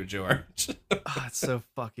like you, George. Oh, it's so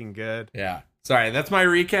fucking good. Yeah. Sorry, that's my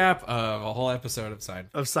recap of a whole episode of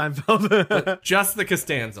Seinfeld. Seinfeld. Just the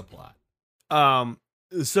Costanza plot.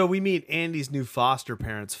 So we meet Andy's new foster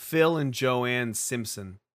parents, Phil and Joanne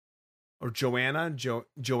Simpson. Or Joanne.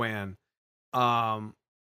 And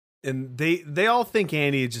they all think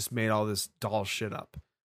Andy just made all this doll shit up.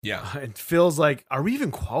 Yeah. And Phil's like, are we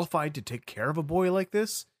even qualified to take care of a boy like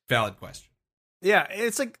this? Valid question. Yeah,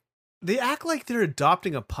 it's like they act like they're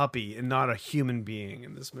adopting a puppy and not a human being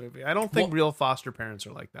in this movie. I don't think real foster parents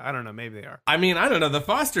are like that. I don't know. Maybe they are. I mean, I don't know. The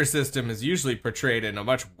foster system is usually portrayed in a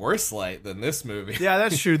much worse light than this movie. Yeah,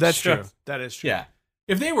 that's true. That's true. That is true. Yeah.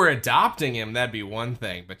 If they were adopting him, that'd be one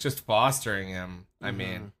thing. But just fostering him, I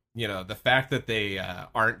mean, the fact that they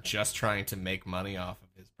aren't just trying to make money off of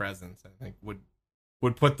his presence, I think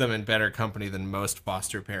would put them in better company than most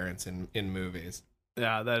foster parents in movies.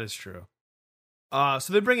 Yeah, that is true. So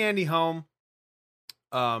they bring Andy home.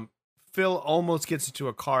 Phil almost gets into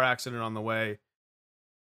a car accident on the way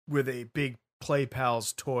with a big Play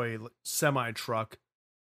Pals toy semi-truck.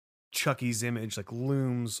 Chucky's image like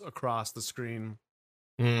looms across the screen.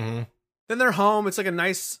 Mm-hmm. Then they're home. It's like a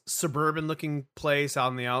nice suburban-looking place out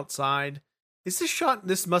on the outside. Is this shot?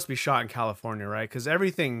 This must be shot in California, right? Because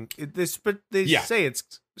everything. But they say it's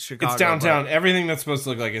Chicago. It's downtown. But Everything that's supposed to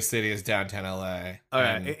look like a city is downtown LA.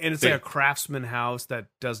 And it's like a craftsman house that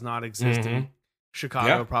does not exist in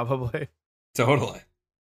Chicago, probably. Totally.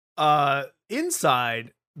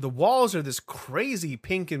 Inside, the walls are this crazy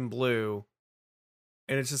pink and blue,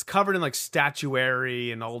 and it's just covered in like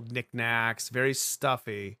statuary and old knickknacks, very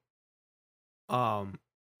stuffy.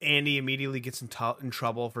 Andy immediately gets in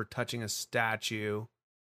trouble for touching a statue.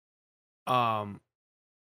 And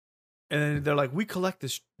then they're like, we collect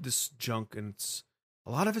this junk, and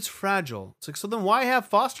a lot of it's fragile. It's like, so then why have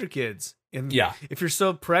foster kids? And if you're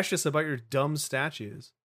so precious about your dumb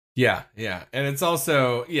statues. Yeah. And it's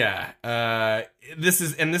also, this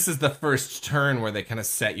is the first turn where they kind of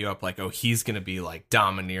set you up like, oh, he's going to be like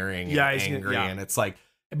domineering and angry. And it's like,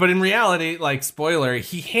 but in reality, like, spoiler,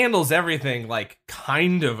 he handles everything like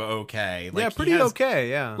kind of okay. Like, pretty okay.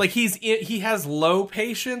 Yeah. Like he has low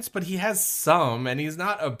patience, but he has some, and he's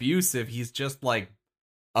not abusive. He's just like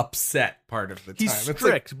upset part of the time. He's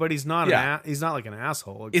strict, but he's not he's not like an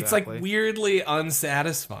asshole. Exactly. It's like weirdly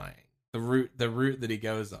unsatisfying. The route that he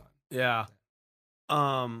goes on. Yeah.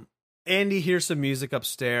 Andy hears some music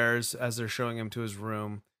upstairs as they're showing him to his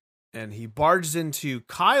room, and he barges into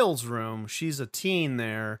Kyle's room. She's a teen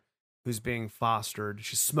there who's being fostered.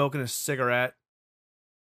 She's smoking a cigarette.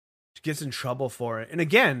 She gets in trouble for it. And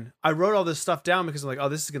again, I wrote all this stuff down because I'm like, oh,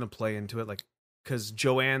 this is going to play into it. Like, because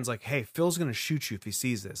Joanne's like, hey, Phil's going to shoot you if he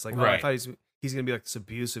sees this. Like, I thought he's going to be like this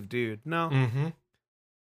abusive dude. No.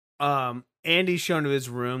 Mm-hmm. Andy's shown to his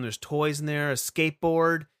room. There's toys in there, a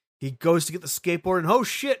skateboard. He goes to get the skateboard, and oh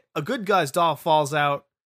shit, a good guy's doll falls out.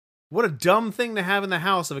 What a dumb thing to have in the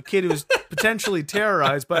house of a kid who's potentially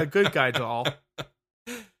terrorized by a good guy doll.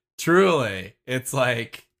 Truly. It's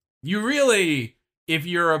like, you really, if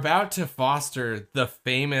you're about to foster the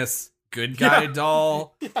famous good guy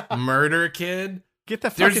doll murder kid, get the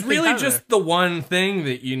there's really just the one thing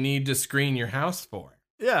that you need to screen your house for.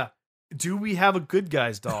 Yeah. Do we have a good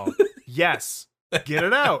guy's doll? Yes. Get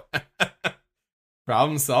it out.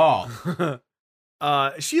 Problem solved.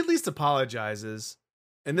 She at least apologizes.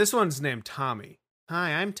 And this one's named Tommy.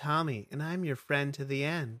 Hi, I'm Tommy, and I'm your friend to the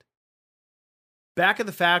end. Back at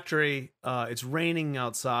the factory, it's raining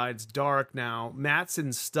outside. It's dark now.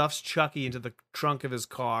 Mattson stuffs Chucky into the trunk of his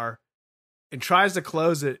car and tries to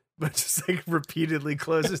close it, but just like repeatedly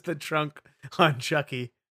closes the trunk on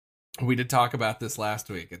Chucky. We did talk about this last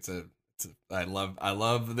week. It's a I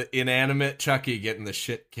love the inanimate Chucky getting the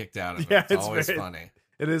shit kicked out of him. Yeah, it's always funny.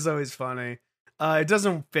 It is always funny. It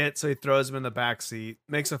doesn't fit, so he throws him in the back seat.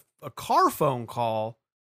 Makes a car phone call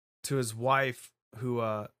to his wife, who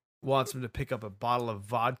wants him to pick up a bottle of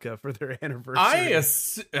vodka for their anniversary.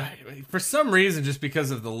 For some reason, just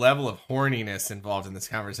because of the level of horniness involved in this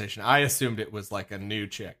conversation, I assumed it was like a new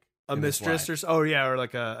chick. A mistress or or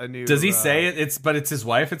like a new. Does he say it? It's his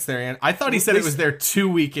wife. It's their. I thought he said it was their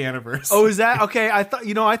 2-week anniversary. Oh, is that okay? I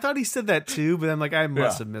thought he said that too, but then like I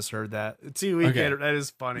must have misheard that. 2 week. That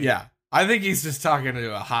is funny. Yeah, I think he's just talking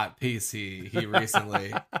to a hot piece he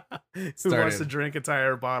recently who wants to drink an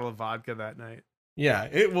entire bottle of vodka that night. Yeah.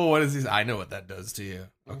 What is he? I know what that does to you.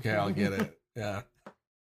 Okay, I'll get it. Yeah.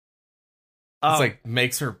 It's like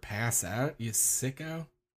makes her pass out. You sicko.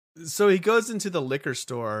 So he goes into the liquor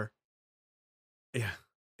store. Yeah.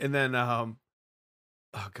 And then, oh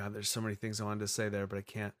God, there's so many things I wanted to say there, but I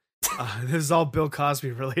can't. This is all Bill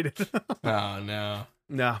Cosby related. Oh, no.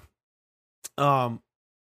 No.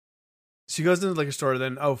 She goes into the liquor store,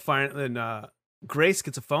 then, Grace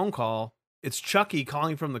gets a phone call. It's Chucky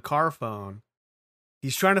calling from the car phone.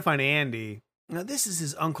 He's trying to find Andy. Now, this is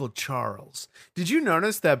his Uncle Charles. Did you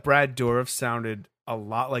notice that Brad Dourif sounded a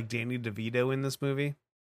lot like Danny DeVito in this movie?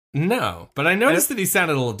 No, but I noticed that he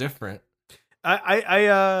sounded a little different.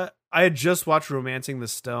 I had just watched Romancing the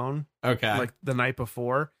Stone, like the night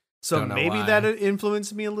before, so maybe that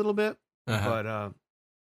influenced me a little bit. But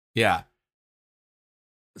yeah.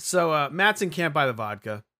 So Mattson can't buy the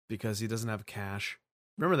vodka because he doesn't have cash.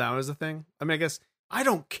 Remember that was a thing? I mean, I guess I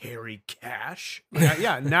don't carry cash.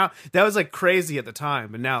 Yeah, now that was like crazy at the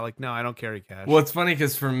time, but now like no, I don't carry cash. Well, it's funny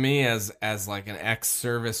because for me as like an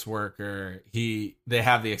ex-service worker, they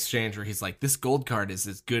have the exchange where he's like, this gold card is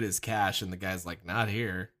as good as cash, and the guy's like, not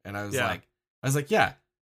here. And I was like, yeah,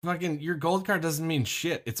 fucking your gold card doesn't mean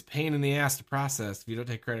shit. It's a pain in the ass to process if you don't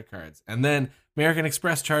take credit cards. And then American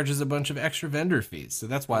Express charges a bunch of extra vendor fees, so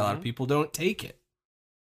that's why a lot of people don't take it.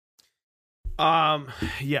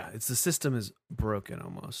 Yeah, the system is broken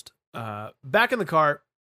almost. Back in the car,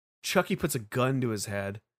 Chucky puts a gun to his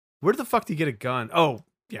head. Where the fuck did he get a gun? Oh,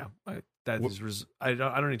 yeah, I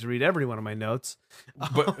don't need to read every one of my notes.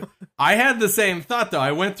 But I had the same thought though.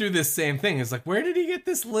 I went through this same thing. It's like, where did he get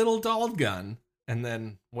this little doll gun? And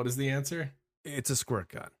then what is the answer? It's a squirt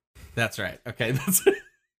gun. That's right. Okay, that's.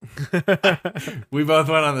 We both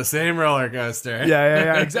went on the same roller coaster.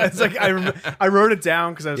 Yeah. It's like I wrote it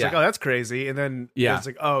down because I was like, oh, that's crazy, and then it's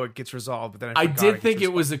like, oh, it gets resolved. But then I did think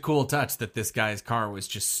it was a cool touch that this guy's car was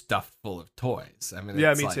just stuffed full of toys. I mean,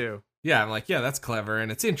 me too. Yeah, I'm like, yeah, that's clever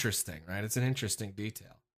and it's interesting, right? It's an interesting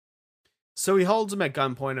detail. So he holds him at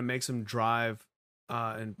gunpoint and makes him drive,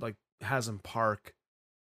 and like has him park.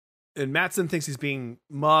 And Mattson thinks he's being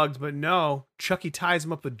mugged, but no, Chucky ties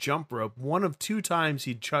him up with jump rope. One of 2 times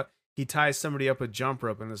he ties somebody up with jump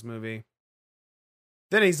rope in this movie.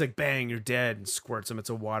 Then he's like, bang, you're dead, and squirts him. It's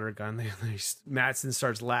a water gun. Mattson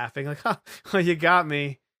starts laughing, like, huh, you got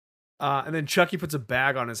me. And then Chucky puts a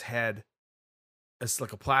bag on his head. It's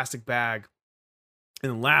like a plastic bag.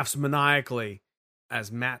 And laughs maniacally as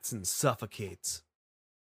Mattson suffocates.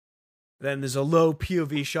 Then there's a low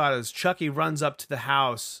POV shot as Chucky runs up to the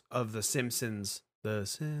house of the Simpsons.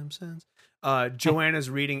 Joanna's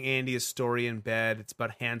reading Andy a story in bed. It's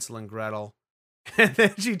about Hansel and Gretel. And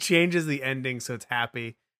then she changes the ending so it's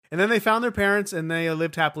happy. And then they found their parents and they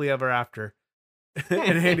lived happily ever after.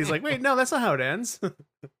 And Andy's like, wait, no, that's not how it ends.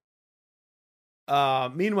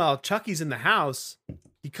 Meanwhile, Chucky's in the house.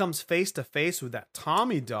 He comes face to face with that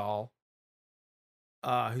Tommy doll.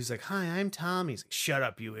 Who's like, hi, I'm Tommy. He's like, shut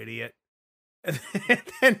up, you idiot. And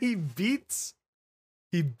then he beats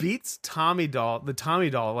the Tommy doll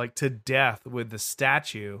like to death with the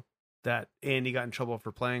statue that Andy got in trouble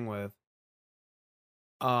for playing with.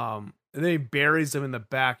 And then he buries him in the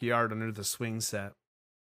backyard under the swing set.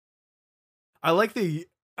 I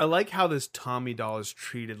like how this Tommy doll is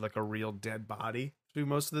treated like a real dead body through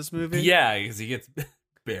most of this movie. Yeah, because he gets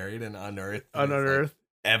buried and unearthed. Like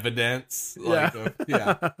evidence. Yeah.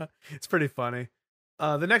 It's pretty funny.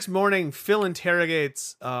 The next morning, Phil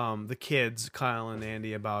interrogates the kids, Kyle and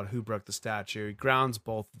Andy, about who broke the statue. He grounds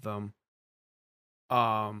both of them.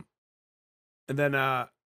 And then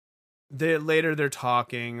they're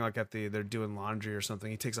talking, like they're doing laundry or something.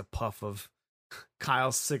 He takes a puff of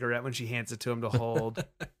Kyle's cigarette when she hands it to him to hold.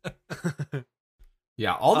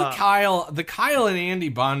 Yeah, all the Kyle and Andy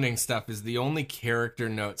bonding stuff is the only character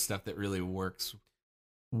note stuff that really works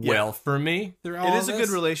well for me. It is a good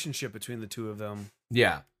relationship between the two of them.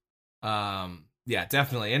 Yeah. Yeah,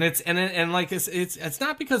 definitely. And it's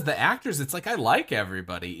not because the actors, it's like I like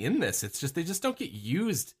everybody in this. It's just they just don't get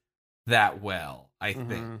used that well, I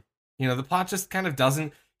think. You know, the plot just kind of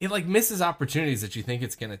doesn't, it like misses opportunities that you think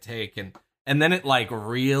it's going to take. And then it like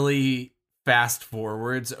really fast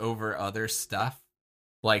forwards over other stuff.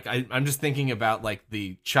 Like I'm just thinking about like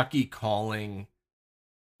the Chucky calling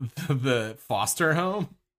the foster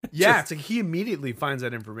home. Yeah, it's like he immediately finds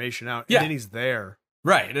that information out, and then he's there.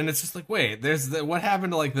 Right, and it's just like, wait, what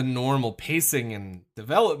happened to like the normal pacing and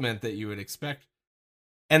development that you would expect?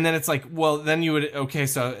 And then it's like, well, then you would, okay,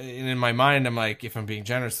 so in my mind, I'm like, if I'm being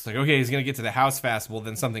generous, it's like, okay, he's going to get to the house fast, well,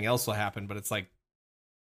 then something else will happen, but it's like,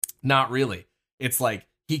 not really. It's like,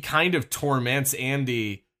 he kind of torments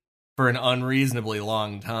Andy for an unreasonably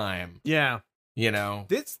long time. Yeah. You know?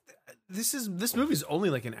 This movie's only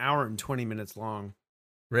like an hour and 20 minutes long.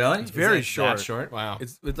 Really? It's very short. That short? Wow.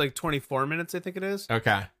 It's like 24 minutes, I think it is.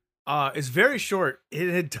 Okay. It's very short.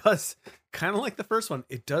 It does, kind of like the first one,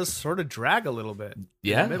 it does sort of drag a little bit.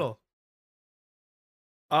 Yeah. In the middle.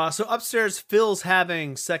 So upstairs, Phil's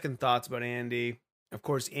having second thoughts about Andy. Of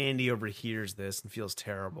course, Andy overhears this and feels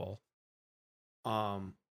terrible.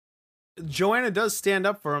 Joanna does stand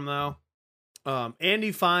up for him, though.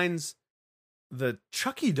 Andy finds the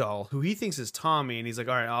Chucky doll, who he thinks is Tommy, and he's like,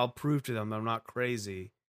 all right, I'll prove to them that I'm not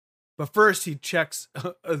crazy. But first, he checks.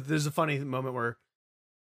 There's a funny moment where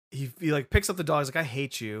he like picks up the doll. He's like, I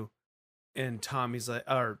hate you. And Tommy's like,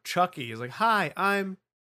 or Chucky is like, hi, I'm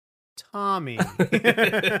Tommy.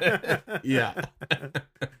 Yeah.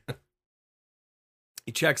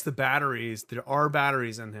 He checks the batteries. There are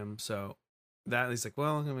batteries in him. So that he's like,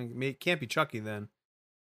 well, I mean, it can't be Chucky then.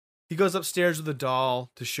 He goes upstairs with the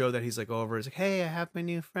doll to show that he's like over. He's like, hey, I have my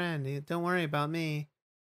new friend. Don't worry about me.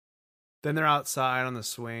 Then they're outside on the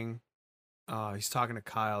swing. He's talking to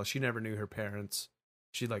Kyle. She never knew her parents.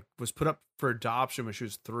 She like was put up for adoption when she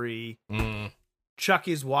was 3.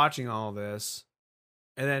 Chucky's watching all this,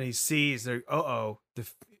 and then he sees their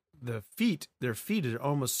their feet are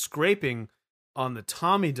almost scraping on the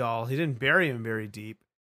Tommy doll. He didn't bury him very deep.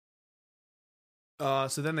 So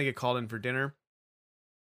then they get called in for dinner.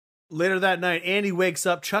 Later that night, Andy wakes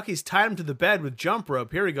up. Chucky's tied him to the bed with jump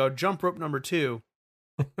rope. Here we go, jump rope number 2.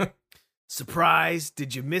 Surprise!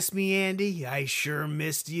 Did you miss me, Andy? I sure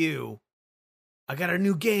missed you. I got a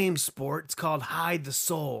new game, sport. It's called Hide the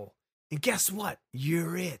Soul. And guess what?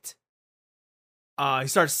 You're it. He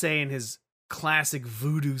starts saying his classic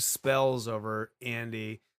voodoo spells over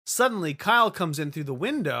Andy. Suddenly, Kyle comes in through the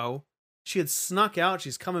window. She had snuck out.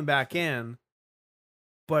 She's coming back in.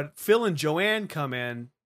 But Phil and Joanne come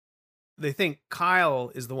in. They think Kyle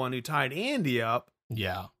is the one who tied Andy up.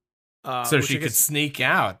 Yeah. So she could sneak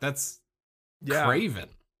out. That's craven.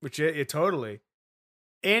 Which it totally.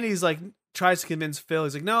 Andy's like, tries to convince Phil.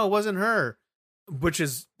 He's like, no, it wasn't her. Which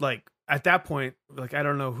is like, at that point, like, I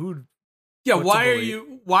don't know who. Yeah,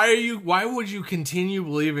 why would you continue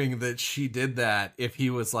believing that she did that if he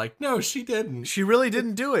was like, no, she didn't. She really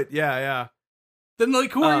didn't do it. Yeah. Then,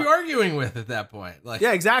 like, who are you arguing with at that point? Like,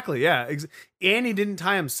 yeah, exactly. Yeah. Andy didn't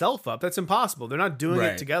tie himself up. That's impossible. They're not doing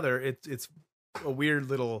it together. It's a weird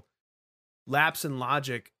little lapse in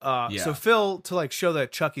logic. So Phil, to like show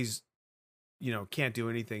that Chucky's, can't do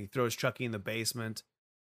anything, he throws Chucky in the basement,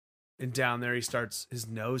 and down there his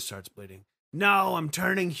nose starts bleeding. No, I'm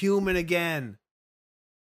turning human again.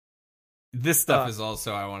 This stuff is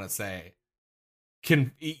also, I want to say,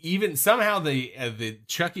 can even somehow the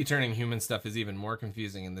Chucky turning human stuff is even more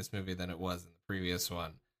confusing in this movie than it was in the previous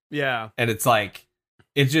one. Yeah. And it's like,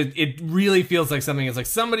 it really feels like something is like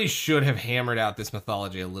somebody should have hammered out this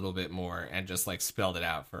mythology a little bit more and just like spelled it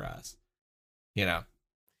out for us.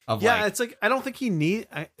 It's like, I don't think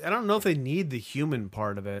I don't know if they need the human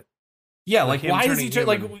part of it. Yeah, like why is he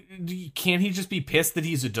can't he just be pissed that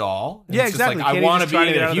he's a doll? And exactly. Like, I want to be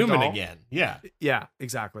a human again. Yeah,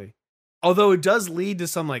 exactly. Although it does lead to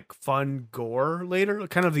some like fun gore later,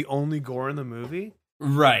 kind of the only gore in the movie.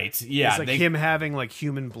 Right. Yeah. It's like him having like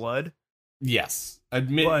human blood. Yes.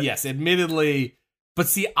 Admittedly. But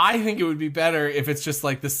see, I think it would be better if it's just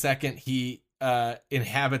like the second he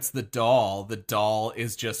inhabits the doll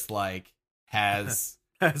is just like has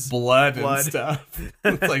blood and stuff.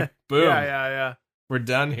 It's like, boom. Yeah. We're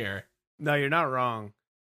done here. No, you're not wrong.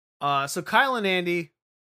 So Kyle and Andy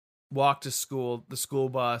walk to school, the school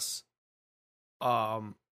bus. I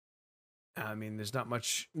mean, there's not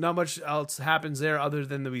much else happens there other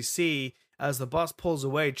than that we see as the bus pulls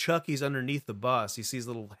away, Chucky's underneath the bus. He sees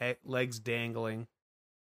little legs dangling.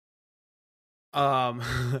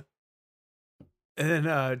 And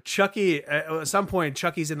then Chucky, at some point,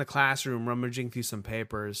 Chucky's in the classroom rummaging through some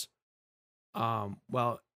papers.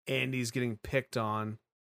 While Andy's getting picked on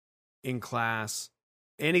in class.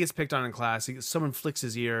 Andy gets picked on in class. Someone flicks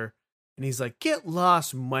his ear. And he's like, "Get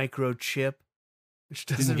lost, microchip," which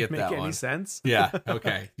doesn't make any sense. Yeah,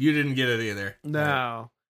 okay. You didn't get it either. No. Right.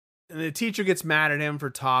 And the teacher gets mad at him for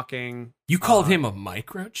talking. You called him a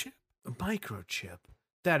microchip? A microchip.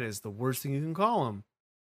 That is the worst thing you can call him.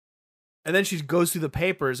 And then she goes through the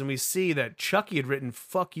papers, and we see that Chucky had written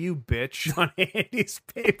 "fuck you, bitch" on Andy's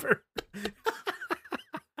paper.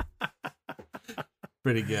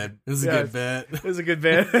 Pretty good. This is a good bit. It was a good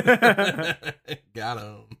bit. Got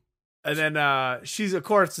him. And then she's, of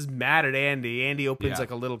course, is mad at Andy. Andy opens like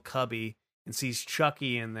a little cubby and sees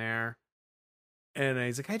Chucky in there. And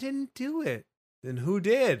he's like, "I didn't do it." Then who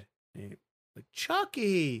did? Like,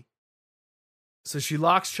 Chucky. So she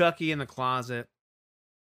locks Chucky in the closet,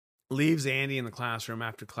 leaves Andy in the classroom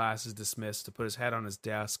after class is dismissed to put his head on his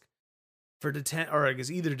desk for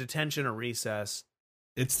either detention or recess.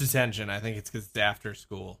 It's detention. I think it's because it's after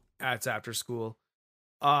school. It's after school.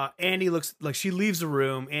 Andy looks like she leaves the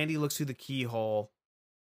room. Andy looks through the keyhole,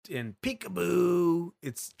 and peekaboo,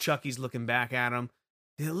 it's Chucky's looking back at him.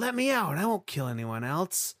 "Let me out. I won't kill anyone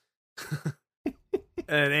else."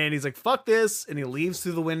 And Andy's like, "Fuck this," and he leaves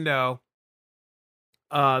through the window.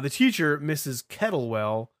 The teacher, Mrs.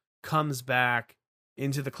 Kettlewell, comes back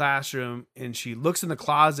into the classroom, and she looks in the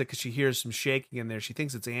closet because she hears some shaking in there. She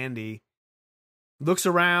thinks it's Andy. Looks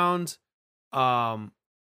around, and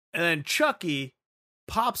then Chucky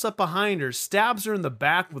pops up behind her, stabs her in the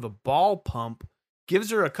back with a ball pump,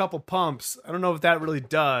 gives her a couple pumps. I don't know if that really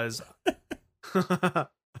does.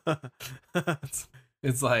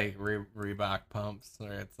 It's like Reebok pumps,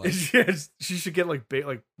 or it's like she should get like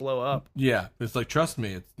blow up. Yeah, it's like, trust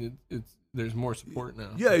me, it's there's more support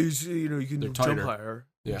now. Yeah, you can jump higher.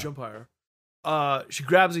 Yeah, jump higher. He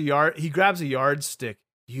grabs a yardstick.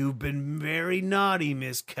 "You've been very naughty,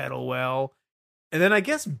 Miss Kettlewell," and then I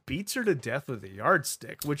guess beats her to death with a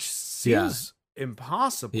yardstick, which seems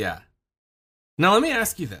impossible. Yeah. Now let me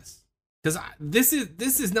ask you this. Because this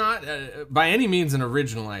is not by any means an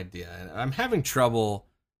original idea. I'm having trouble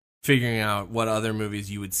figuring out what other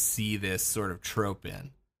movies you would see this sort of trope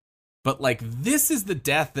in. But like, this is the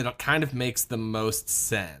death that kind of makes the most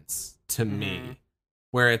sense to me.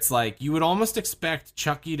 Where it's like, you would almost expect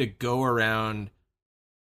Chucky to go around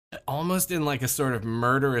almost in like a sort of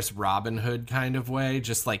murderous Robin Hood kind of way,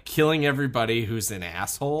 just like killing everybody who's an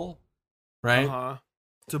asshole, right?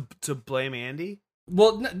 To blame Andy?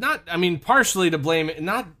 Well, partially to blame it.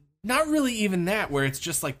 Not really even that, where it's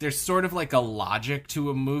just like there's sort of like a logic to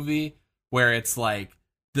a movie where it's like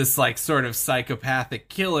this like sort of psychopathic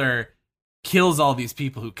killer kills all these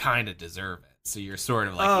people who kind of deserve it. So you're sort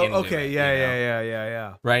of like, into okay, it,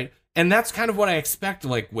 yeah. Right? And that's kind of what I expect,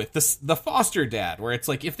 like with the foster dad, where it's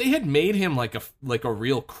like if they had made him like a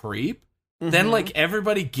real creep, then like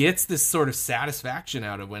everybody gets this sort of satisfaction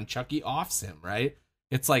out of when Chucky offs him, right?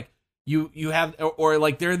 It's like you have, or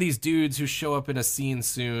like there are these dudes who show up in a scene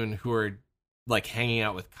soon who are like hanging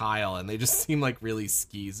out with Kyle, and they just seem like really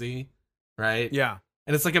skeezy, right? Yeah.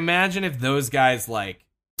 And it's like, imagine if those guys like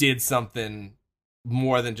did something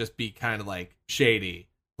more than just be kind of like shady.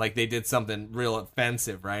 Like they did something real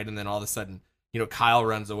offensive, right? And then all of a sudden, Kyle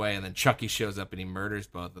runs away, and then Chucky shows up and he murders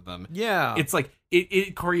both of them. Yeah. It's like,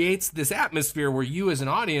 it creates this atmosphere where you as an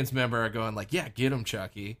audience member are going like, yeah, get him,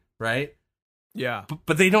 Chucky, right? Yeah.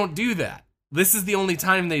 But they don't do that. This is the only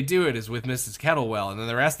time they do it is with Mrs. Kettlewell, and then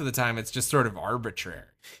the rest of the time it's just sort of arbitrary.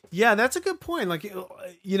 Yeah, that's a good point. Like,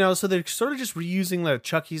 so they're sort of just reusing that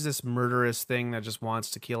Chucky's this murderous thing that just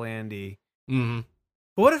wants to kill Andy. Mm-hmm.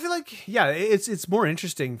 But what I feel like, it's more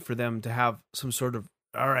interesting for them to have some sort of,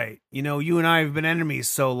 all right, you and I have been enemies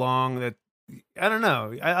so long that, I don't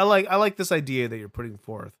know. I like this idea that you're putting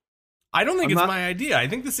forth. I don't think it's my idea. I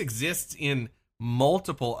think this exists in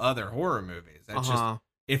multiple other horror movies. It's just,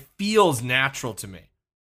 it feels natural to me.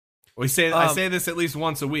 I say this at least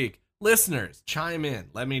once a week. Listeners, chime in.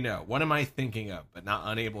 Let me know. What am I thinking of, but not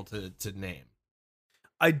unable to name?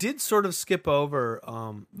 I did sort of skip over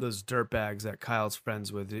those dirtbags that Kyle's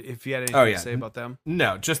friends with. If you had anything to say about them.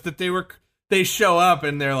 No, just that they show up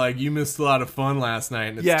and they're like, you missed a lot of fun last night,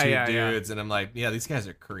 and it's two dudes. And I'm like, yeah, these guys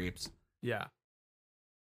are creeps. Yeah.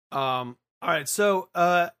 All right, so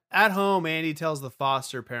at home, Andy tells the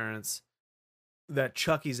foster parents that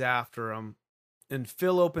Chucky's after him, and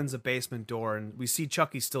Phil opens a basement door, and we see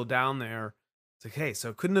Chucky still down there. It's like, hey, so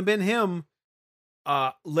it couldn't have been him.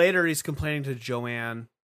 Later, he's complaining to Joanne.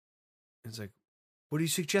 He's like, what do you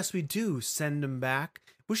suggest we do? Send him back?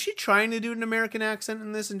 Was she trying to do an American accent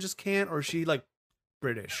in this and just can't? Or is she, like,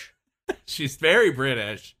 British? She's very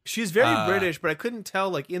British. She's very British, but I couldn't tell,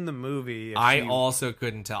 like, in the movie. Also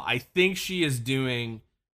couldn't tell. I think she is doing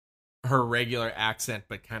her regular accent,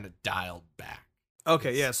 but kind of dialed back.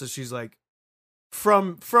 Okay, yeah. So she's like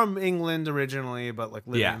from England originally, but like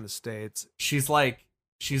living in the States. She's like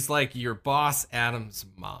your boss Adam's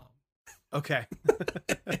mom. Okay.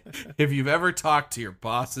 If you've ever talked to your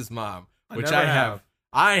boss's mom, which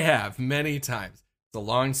I have many times. It's a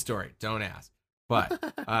long story. Don't ask.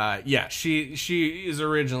 But yeah, she is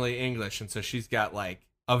originally English, and so she's got like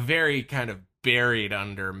a very kind of buried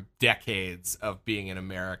under decades of being in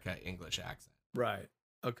America English accent. Right.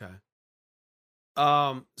 Okay.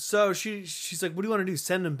 So she's like, what do you want to do?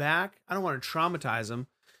 Send him back? I don't want to traumatize him.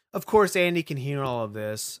 Of course, Andy can hear all of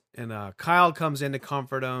this, and Kyle comes in to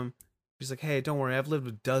comfort him. She's like, hey, don't worry. I've lived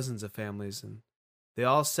with dozens of families, and they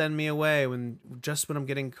all send me away just when I'm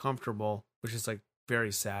getting comfortable, which is like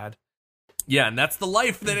very sad. Yeah, and that's the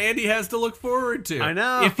life that Andy has to look forward to. I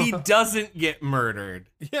know. If he doesn't get murdered.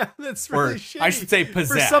 Yeah, that's really shitty. I should say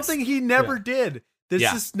possessed. For something he never did.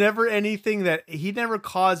 This is never anything that he never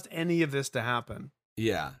caused any of this to happen.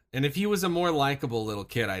 Yeah, and if he was a more likable little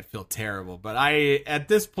kid, I'd feel terrible. But at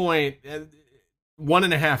this point,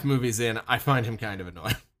 1.5 movies in, I find him kind of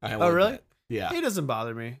annoying. Oh, really? Yeah. He doesn't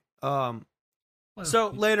bother me. So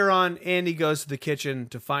later on, Andy goes to the kitchen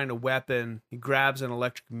to find a weapon. He grabs an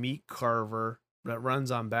electric meat carver that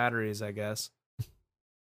runs on batteries, I guess.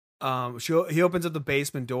 He opens up the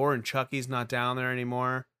basement door, and Chucky's not down there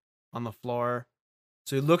anymore on the floor.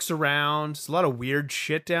 So he looks around. There's a lot of weird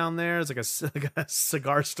shit down there. It's like a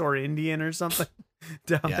cigar store Indian or something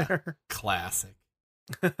down there. Classic.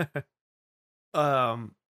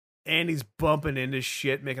 Andy's bumping into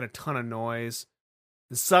shit, making a ton of noise.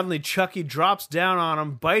 And suddenly Chucky drops down on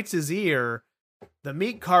him, bites his ear. The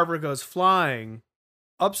meat carver goes flying.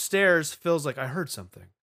 Upstairs, Phil's like, I heard something.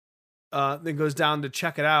 Then goes down to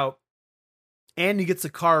check it out. Andy gets the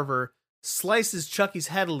carver, slices Chucky's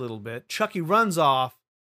head a little bit. Chucky runs off.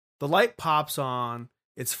 The light pops on.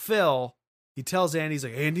 It's Phil. He tells Andy, he's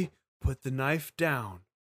like, Andy, put the knife down.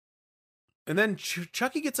 And then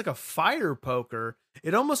Chucky gets like a fire poker.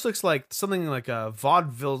 It almost looks like something like a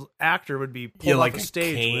vaudeville actor would be pulled like off a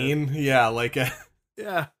stage cane. with. Yeah, like a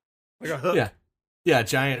hook. Yeah,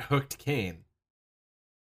 giant hooked cane.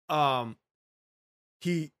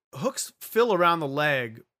 He hooks Phil around the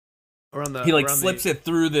leg, or on the. He slips it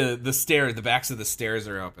through the stairs. The backs of the stairs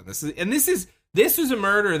are open. This is a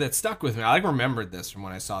murder that stuck with me. I remembered this from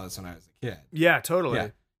when I saw this when I was a kid. Yeah,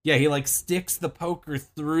 totally. Yeah, he sticks the poker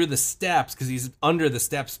through the steps because he's under the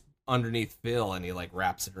steps underneath Phil, and he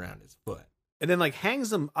wraps it around his foot. And then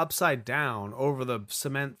hangs him upside down over the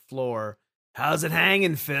cement floor. How's it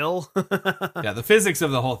hanging, Phil? Yeah, the physics of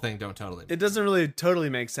the whole thing don't totally It doesn't really totally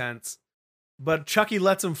make sense. But Chucky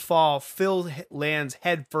lets him fall. Phil lands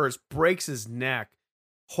head first, breaks his neck.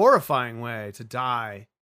 Horrifying way to die.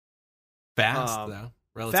 Fast, though.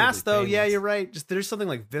 Fast, though. Painless. Yeah, you're right. Just there's something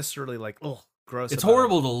viscerally ugh. Gross. It's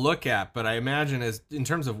horrible to look at, but I imagine in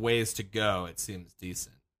terms of ways to go, it seems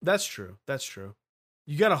decent. That's true.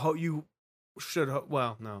 You gotta you should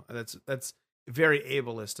well, no, that's very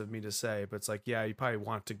ableist of me to say, but it's you probably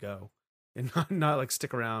want to go and not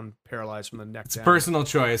stick around paralyzed from the neck down. Personal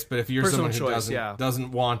choice, but if you're Personal someone who choice,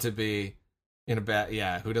 doesn't want to be in a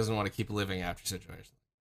bad, who doesn't want to keep living after situations.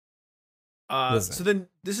 So then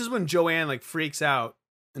this is when Joanne freaks out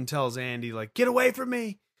and tells Andy get away from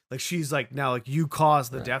me. She's now you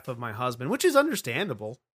caused the death of my husband, which is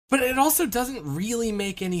understandable. But it also doesn't really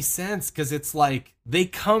make any sense because it's they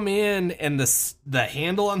come in and the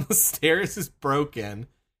handle on the stairs is broken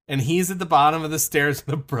and he's at the bottom of the stairs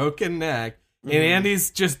with a broken neck and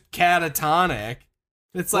Andy's just catatonic.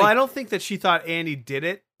 It's I don't think that she thought Andy did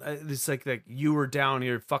it. It's like you were down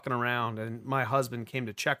here fucking around and my husband came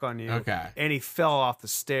to check on you. Okay. And he fell off the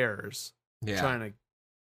stairs. Yeah. Trying to,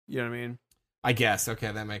 you know what I mean? I guess.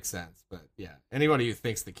 Okay, that makes sense. But yeah, anybody who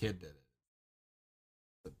thinks the kid did it,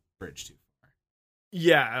 the bridge too far.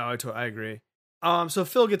 Yeah, I agree. So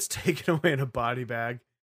Phil gets taken away in a body bag.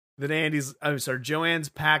 Then Joanne's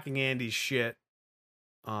packing Andy's shit.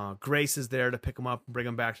 Grace is there to pick him up and bring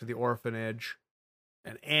him back to the orphanage.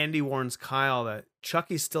 And Andy warns Kyle that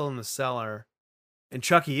Chucky's still in the cellar. And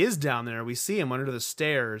Chucky is down there. We see him under the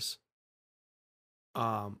stairs.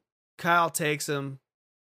 Kyle takes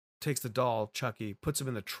the doll, Chucky, puts him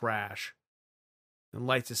in the trash, and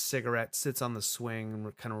lights a cigarette, sits on the swing,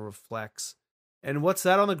 and kind of reflects. And what's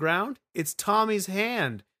that on the ground? It's Tommy's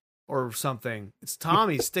hand or something. It's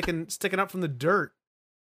Tommy sticking up from the dirt.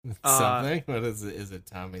 Something? What is it? Is it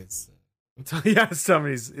Tommy's? Yeah, it's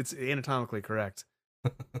Tommy's. It's anatomically correct.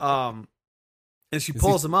 And she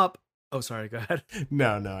pulls him up. Oh, sorry, go ahead.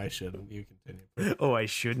 No, I shouldn't. You continue. Oh, I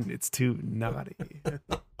shouldn't. It's too naughty.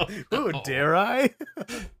 Ooh, dare I?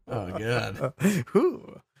 Oh, God.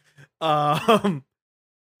 Ooh.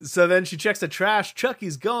 So then she checks the trash.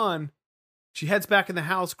 Chucky's gone. She heads back in the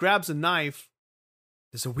house, grabs a knife.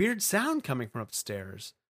 There's a weird sound coming from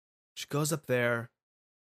upstairs. She goes up there,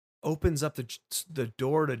 opens up the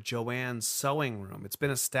door to Joanne's sewing room. It's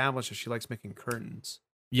been established that she likes making curtains.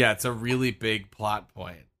 Yeah, it's a really big plot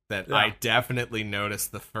point that I definitely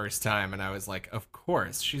noticed the first time, and I was like, of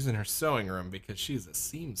course, she's in her sewing room because she's a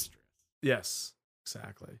seamstress. Yes,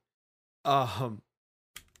 exactly. The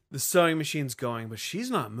sewing machine's going, but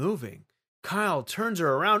she's not moving. Kyle turns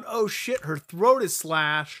her around. Oh shit, her throat is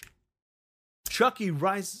slashed. Chucky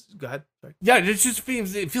rises. Go ahead. Sorry. Yeah,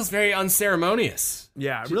 it feels very unceremonious.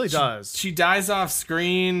 Yeah, it really does. She dies off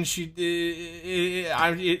screen.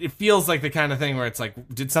 It feels like the kind of thing where it's like,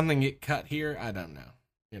 did something get cut here? I don't know.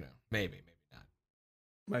 Maybe not.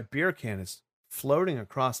 My beer can is floating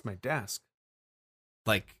across my desk.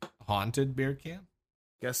 Like haunted beer can?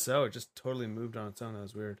 Guess so. It just totally moved on its own. That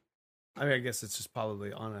was weird. I mean, I guess it's just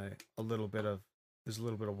probably on there's a little bit of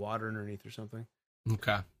water underneath or something.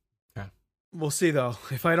 Okay. We'll see, though.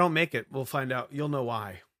 If I don't make it, we'll find out. You'll know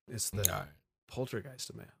why. It's the poltergeist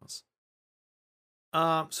in my house.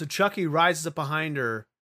 So Chucky rises up behind her,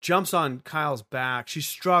 jumps on Kyle's back. She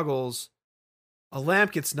struggles. A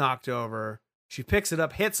lamp gets knocked over. She picks it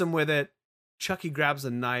up, hits him with it. Chucky grabs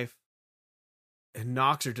a knife and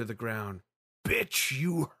knocks her to the ground. Bitch,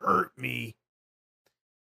 you hurt me.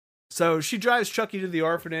 So she drives Chucky to the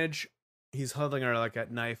orphanage. He's holding her like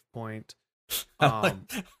at knife point. Funny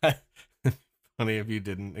if you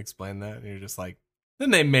didn't explain that. And you're just like,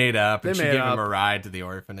 then they made up and she gave him a ride to the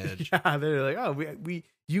orphanage. Yeah, they're like, oh,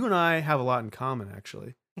 you and I have a lot in common,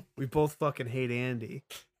 actually. We both fucking hate Andy.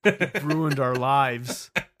 He ruined our lives.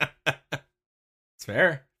 It's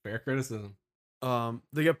fair. Fair criticism.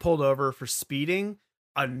 They get pulled over for speeding.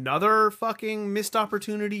 Another fucking missed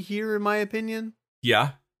opportunity here, in my opinion.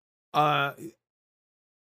 Yeah. Because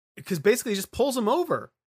basically he just pulls him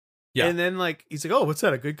over. Yeah. And then like he's like, oh, what's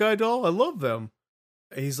that? A good guy doll? I love them.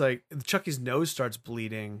 And he's like, Chucky's nose starts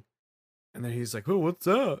bleeding. And then he's like, oh, what's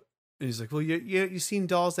that? And he's like, well, you seen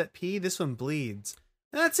dolls that pee? This one bleeds.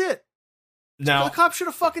 And that's it. Now, the cop should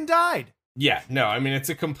have fucking died. Yeah, no, I mean, it's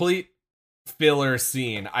a complete filler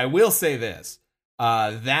scene. I will say this.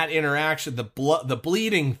 That interaction, the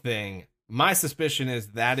bleeding thing, my suspicion is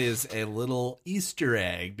that is a little Easter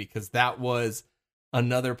egg because that was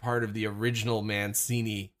another part of the original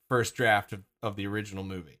Mancini first draft of the original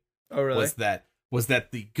movie. Oh, really? Was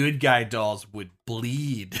that the good guy dolls would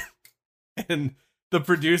bleed. And the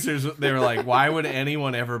producers, they were like, why would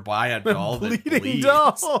anyone ever buy a doll that bleeds?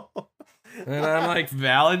 Doll. And I'm like,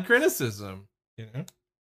 valid criticism,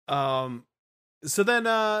 So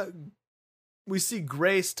then we see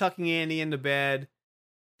Grace tucking Andy into bed.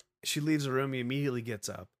 She leaves the room. He immediately gets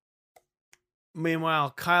up.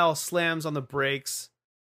 Meanwhile, Kyle slams on the brakes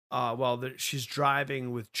while she's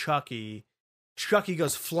driving with Chucky. Chucky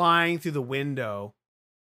goes flying through the window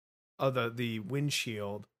of the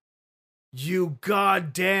windshield. You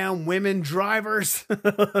goddamn women drivers.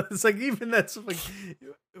 It's like, even that's like,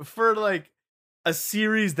 for like a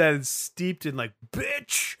series that is steeped in like,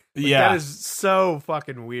 bitch. Like, yeah. That is so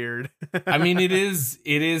fucking weird. I mean, it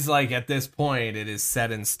is like at this point, it is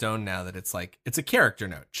set in stone now that it's like, it's a character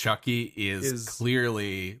note. Chucky is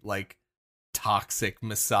clearly like toxic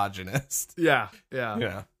misogynist. Yeah.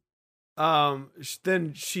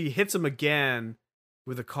 Then she hits him again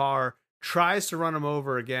with a car, tries to run him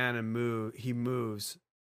over again and he moves.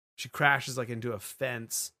 She crashes like into a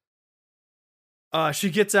fence. She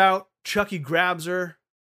gets out. Chucky grabs her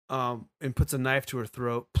and puts a knife to her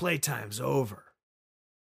throat. Playtime's over.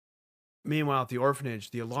 Meanwhile, at the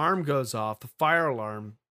orphanage, the alarm goes off, the fire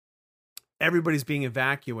alarm. Everybody's being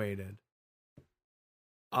evacuated.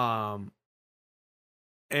 And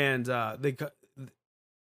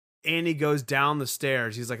Andy goes down the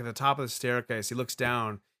stairs. He's like at the top of the staircase. He looks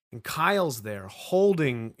down, and Kyle's there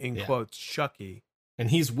holding, in quotes, Chucky. And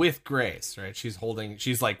he's with Grace, right?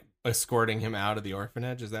 She's like escorting him out of the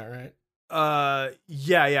orphanage. Is that right?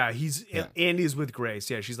 Yeah. Andy's with Grace.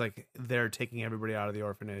 Yeah, she's like there taking everybody out of the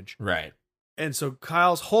orphanage. Right. And so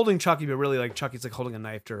Kyle's holding Chucky, but really like Chucky's like holding a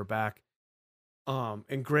knife to her back.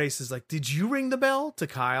 And Grace is like, "Did you ring the bell?" to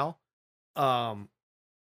Kyle.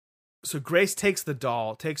 So Grace takes the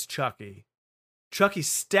doll, takes Chucky. Chucky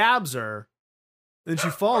stabs her. Then she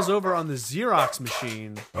falls over on the Xerox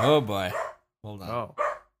machine. Oh boy. Hold on. Oh.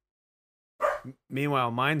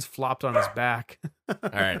 Meanwhile, mine's flopped on his back. All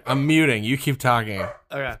right, I'm muting. You keep talking.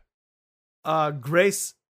 Okay.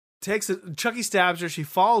 Grace takes it. Chucky stabs her. She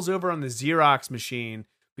falls over on the Xerox machine.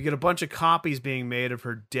 We get a bunch of copies being made of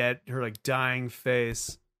her like dying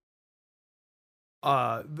face.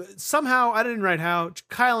 Somehow, I didn't write how,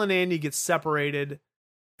 Kyle and Andy get separated,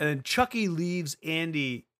 and then Chucky leaves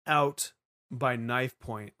Andy out by knife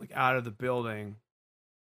point, like out of the building.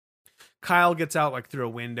 Kyle gets out like through a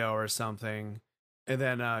window or something, and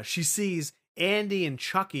then she sees Andy and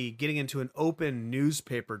Chucky getting into an open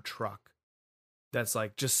newspaper truck that's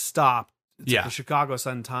like just stopped. It's like the Chicago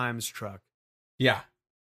Sun-Times truck. Yeah.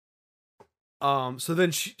 So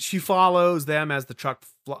then she follows them as the truck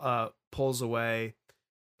pulls away.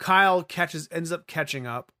 Kyle ends up catching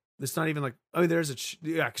up. It's not even like, oh, she's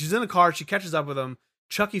in the car. She catches up with him.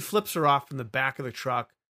 Chucky flips her off from the back of the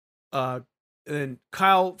truck. And then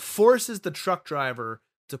Kyle forces the truck driver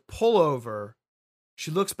to pull over.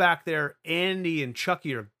 She looks back there. Andy and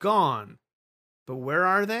Chucky are gone. But where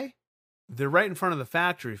are they? They're right in front of the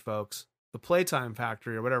factory, folks. The Playtime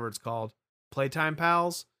Factory or whatever it's called. Playtime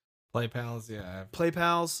Pals? Play Pals, yeah. Play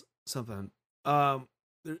Pals? Something.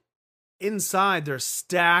 Inside, there's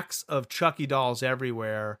stacks of Chucky dolls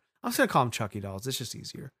everywhere. I'm just going to call them Chucky dolls. It's just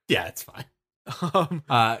easier. Yeah, it's fine.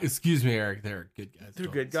 Excuse me, Eric. They're good guys. They're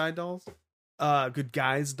good guy dolls? Good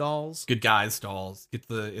guys dolls? Good guys dolls.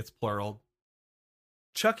 It's plural.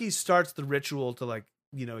 Chucky starts the ritual to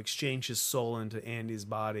exchange his soul into Andy's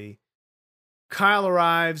body. Kyle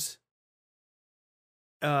arrives.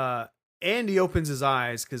 Andy opens his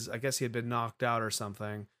eyes because I guess he had been knocked out or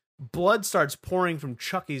something. Blood starts pouring from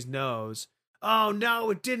Chucky's nose. Oh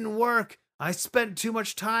no, it didn't work. I spent too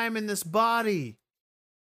much time in this body.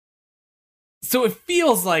 So it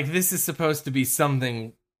feels like this is supposed to be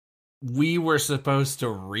something we were supposed to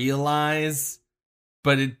realize,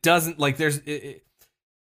 but it doesn't. Like this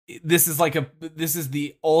is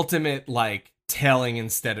the ultimate like telling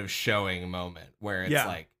instead of showing moment where it's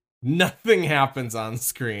like nothing happens on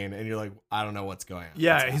screen and you're like, I don't know what's going on.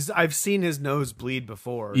 Yeah, I've seen his nose bleed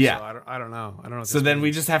before. Yeah, so I don't know. What so then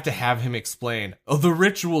we just have to have him explain. Oh, the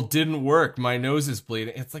ritual didn't work. My nose is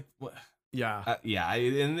bleeding. It's like, what? Yeah,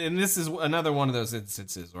 and this is another one of those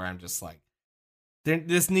instances where I'm just like,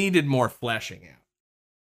 this needed more fleshing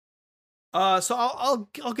out. So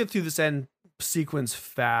I'll get through this end sequence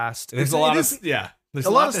fast. There's a lot of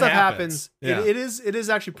stuff happens. Yeah. It is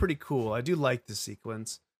actually pretty cool. I do like this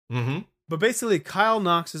sequence. Mm-hmm. But basically, Kyle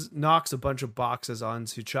knocks a bunch of boxes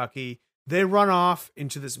onto Chucky. They run off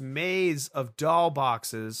into this maze of doll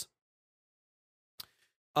boxes.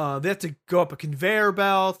 They have to go up a conveyor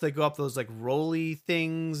belt. They go up those like rolly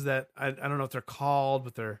things that I don't know what they're called,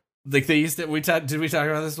 but they're like they used to. Did we talk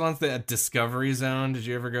about this once? The Discovery Zone. Did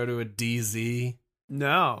you ever go to a DZ?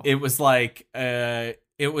 No. It was like kind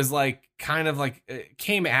of like it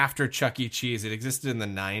came after Chuck E. Cheese. It existed in the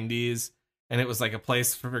 90s. And it was like a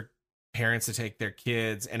place for parents to take their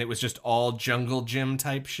kids. And it was just all jungle gym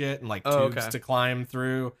type shit and like tubes to climb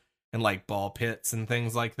through and like ball pits and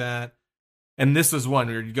things like that. And this was one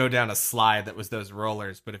where you go down a slide that was those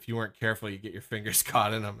rollers. But if you weren't careful, you get your fingers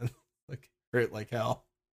caught in them and like hurt like hell.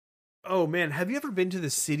 Oh, man. Have you ever been to the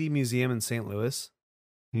City Museum in St. Louis?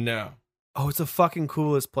 No. Oh, it's the fucking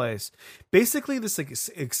coolest place. Basically, this like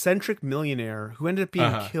eccentric millionaire who ended up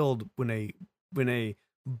being killed when a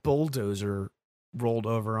bulldozer rolled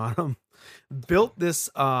over on him, built this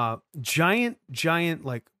giant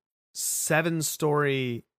like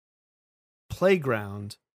 7-story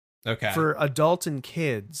playground for adults and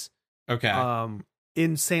kids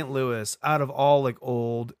in St. Louis out of all like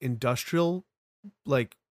old industrial,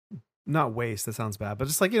 like not waste, that sounds bad, but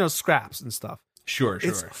just like, scraps and stuff. Sure.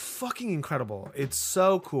 It's fucking incredible. It's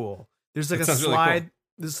so cool. There's like a slide. Really cool.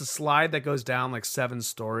 There's a slide that goes down like 7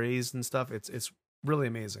 stories and stuff. It's really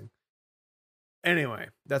amazing. Anyway,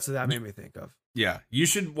 that's what that made me think of. Yeah, you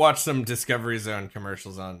should watch some Discovery Zone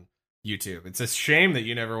commercials on YouTube. It's a shame that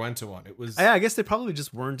you never went to one. It was. Yeah, I guess there probably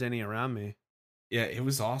just weren't any around me. Yeah, it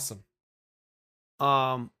was awesome.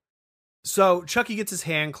 So Chucky gets his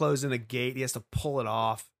hand closed in a gate. He has to pull it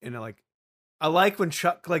off, and I like when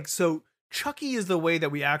Chucky is the way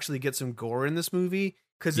that we actually get some gore in this movie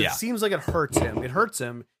because it seems like it hurts him. It hurts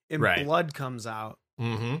him, and blood comes out.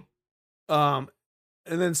 Mm-hmm.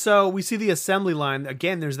 And then so we see the assembly line.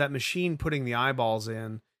 Again, there's that machine putting the eyeballs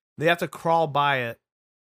in. They have to crawl by it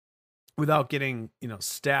without getting,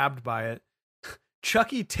 stabbed by it.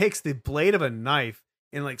 Chucky takes the blade of a knife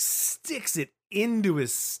and like sticks it into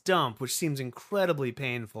his stump, which seems incredibly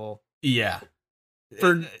painful. Yeah.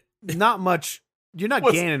 For not much. You're not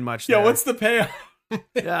gaining much there. Yeah, what's the payoff?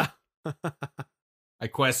 Yeah. I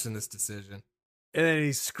question this decision. And then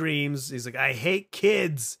he screams. He's like, I hate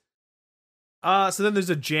kids. So then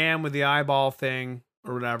there's a jam with the eyeball thing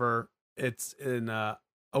or whatever. It's in a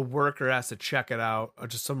worker has to check it out, or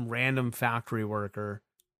just some random factory worker.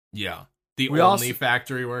 Yeah. The only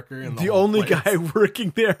factory worker in the only place. guy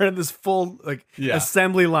working there in this full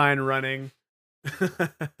assembly line running.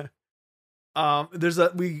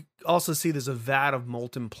 We also see there's a vat of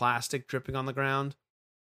molten plastic dripping on the ground.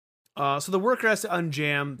 So the worker has to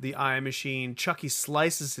unjam the eye machine. Chucky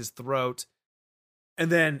slices his throat,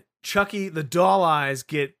 and then the doll eyes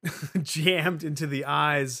get jammed into the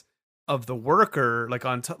eyes of the worker,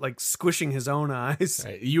 like squishing his own eyes.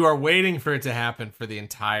 Right. You are waiting for it to happen for the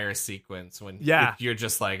entire sequence when you're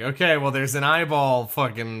just like, okay, well, there's an eyeball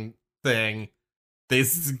fucking thing.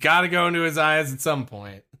 They's got to go into his eyes at some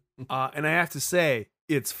point. And I have to say,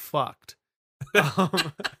 it's fucked.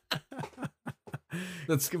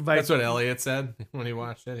 That's what Elliot said when he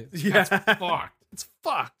watched it. It's fucked. It's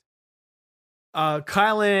fucked.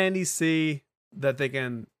 Kyle and Andy see that they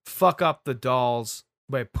can fuck up the dolls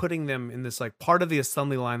by putting them in this like part of the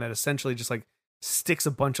assembly line that essentially just like sticks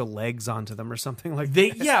a bunch of legs onto them or something like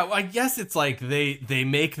that. Yeah, I guess it's like they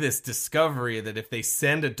make this discovery that if they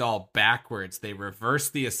send a doll backwards, they reverse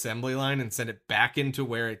the assembly line and send it back into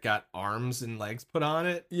where it got arms and legs put on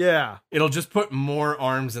it. Yeah. It'll just put more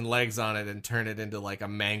arms and legs on it and turn it into like a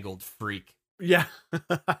mangled freak. Yeah.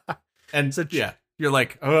 And so you're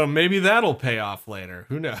like, oh, maybe that'll pay off later.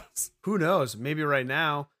 Who knows? Who knows? Maybe right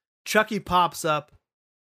now. Chucky pops up.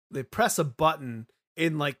 They press a button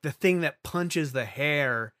in like the thing that punches the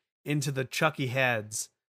hair into the Chucky heads,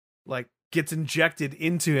 like gets injected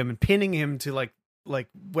into him and pinning him to like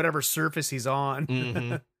whatever surface he's on.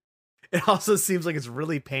 Mm-hmm. It also seems like it's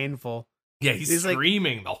really painful. Yeah, he's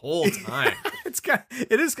screaming like, the whole time.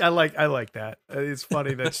 It is. I like that. It's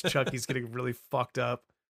funny that Chucky's getting really fucked up.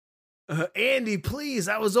 Andy, please,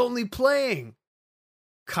 I was only playing.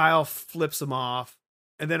 Kyle flips him off,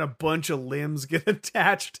 and then a bunch of limbs get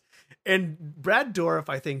attached. And Brad Dourif,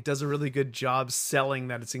 I think, does a really good job selling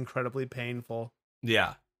that it's incredibly painful.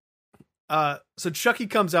 Yeah. So Chucky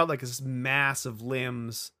comes out like this mass of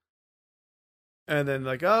limbs. And then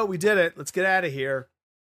like, oh, we did it. Let's get out of here.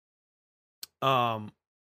 Okay.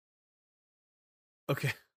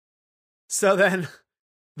 So then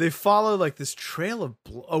they follow like this trail of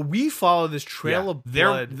blood. Oh, we follow this trail of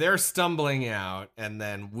blood. They're stumbling out, and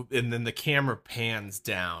then the camera pans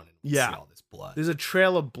down and we see all this blood. There's a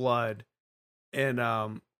trail of blood,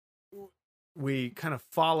 and we kind of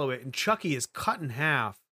follow it, and Chucky is cut in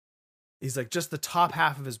half. He's like just the top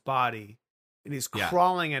half of his body, and he's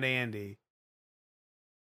crawling at Andy.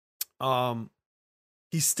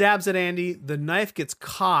 He stabs at Andy. The knife gets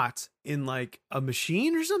caught in like a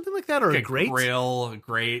machine or something like that, or a grate.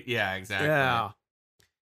 Grate. Yeah, exactly. Yeah.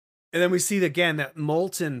 And then we see again that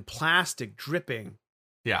molten plastic dripping.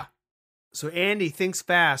 Yeah. So Andy thinks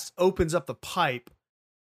fast, opens up the pipe,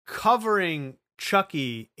 covering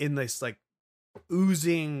Chucky in this like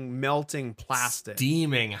oozing, melting plastic.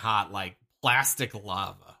 Steaming hot, like plastic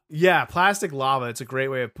lava. Yeah, plastic lava. It's a great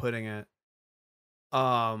way of putting it.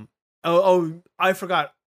 I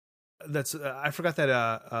forgot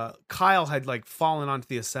that Kyle had like fallen onto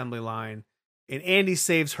the assembly line, and Andy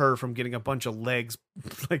saves her from getting a bunch of legs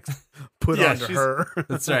like put onto her.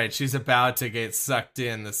 That's right. She's about to get sucked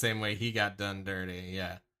in the same way he got done dirty.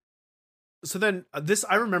 Yeah. So then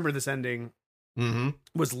I remember this ending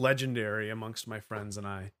was legendary amongst my friends and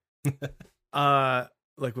I.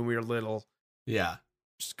 Like when we were little. Yeah.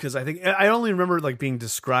 Because I only remember like being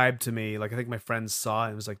described to me. Like I think my friends saw it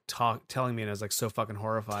and was like telling me, and I was like so fucking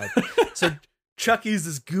horrified. So Chucky's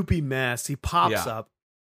this goopy mess. He pops up.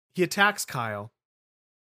 He attacks Kyle.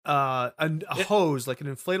 A hose, like an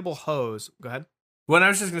inflatable hose. Go ahead. Well, I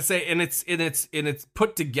was just gonna say, and it's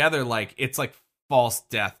put together like it's like false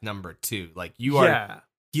death number 2. Like you are.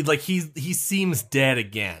 He seems dead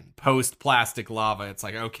again post plastic lava. It's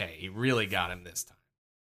like, okay, he really got him this time.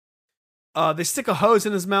 They stick a hose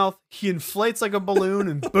in his mouth. He inflates like a balloon,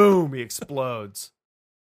 and boom, he explodes.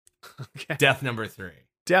 Okay. Death number 3.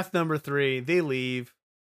 Death number 3. They leave.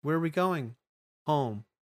 Where are we going? Home.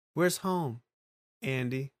 Where's home?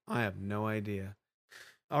 Andy, I have no idea.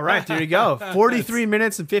 All right, there you go. 43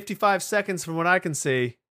 minutes and 55 seconds from what I can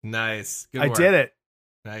see. Nice. Good work. I did it.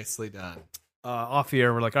 Nicely done. Off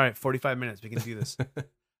here, we're like, all right, 45 minutes. We can do this.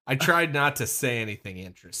 I tried not to say anything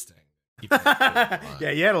interesting.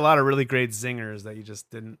 Yeah, you had a lot of really great zingers that you just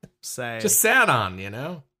didn't say. Just sat on, you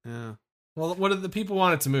know? Yeah. Well, what if the people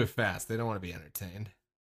want it to move fast? They don't want to be entertained.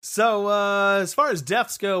 So, as far as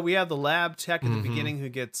deaths go, we have the lab tech at the beginning who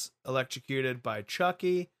gets electrocuted by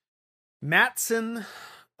Chucky. Matson,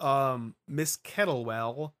 Miss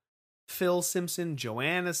Kettlewell, Phil Simpson,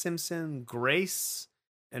 Joanna Simpson, Grace,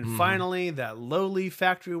 and finally that lowly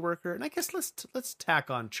factory worker. And I guess let's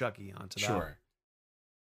tack on Chucky onto that. Sure.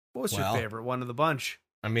 What was your favorite one of the bunch?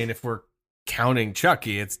 I mean, if we're counting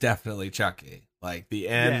Chucky, it's definitely Chucky. Like the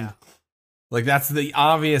end. Yeah. Like that's the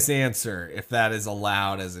obvious answer if that is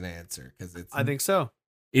allowed as an answer, because I think so.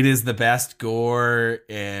 It is the best gore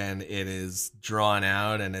and it is drawn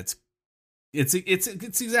out and it's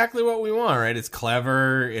exactly what we want, right? It's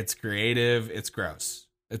clever, it's creative, it's gross.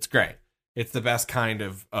 It's great. It's the best kind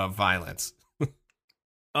of violence.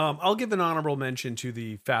 I'll give an honorable mention to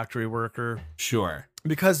the factory worker. Sure.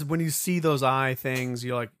 Because when you see those eye things,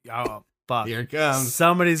 you're like, oh, fuck. Here it comes.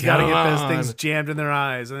 Somebody's got to get those on. things jammed in their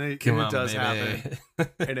eyes. And it does baby. happen.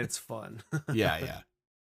 And it's fun. Yeah.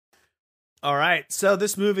 All right. So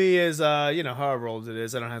this movie is, however old it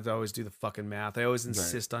is. I don't have to always do the fucking math. I always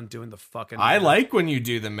insist on doing the fucking math. I like when you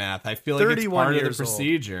do the math. I feel like it's part of the old.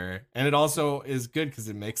 procedure. And it also is good because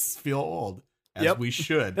it makes us feel old, as we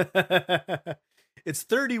should. It's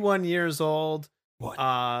 31 years old. What?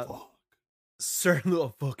 Certain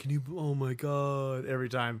little fucking you. Oh my god! Every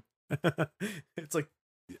time, it's like,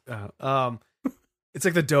 it's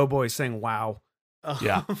like the Doughboy saying "Wow."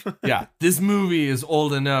 Yeah. This movie is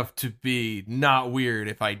old enough to be not weird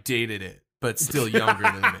if I dated it, but still younger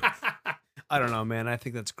than me. I don't know, man. I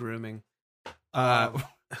think that's grooming.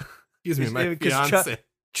 Excuse me, my fiance.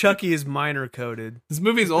 Chucky is minor coded. This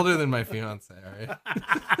movie's older than my fiance. All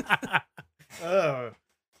right. Oh,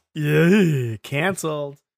 yeah,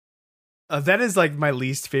 canceled. That is like my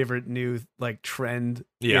least favorite new like trend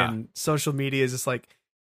in social media, is just like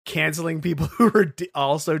canceling people who are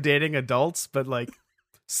also dating adults, but like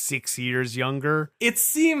 6 years younger. It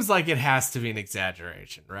seems like it has to be an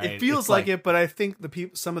exaggeration, right? It feels like it, but I think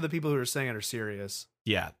some of the people who are saying it are serious.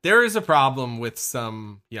 Yeah, there is a problem with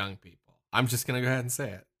some young people. I'm just gonna go ahead and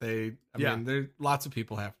say it. I mean, lots of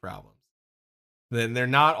people have problems. Then they're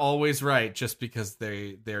not always right just because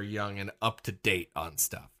they're young and up to date on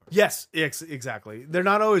stuff. Yes, exactly. They're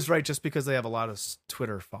not always right just because they have a lot of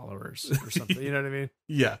Twitter followers or something. You know what I mean?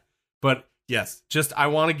 Yeah. But yes, just I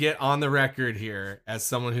want to get on the record here as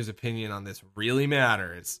someone whose opinion on this really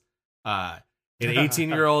matters. An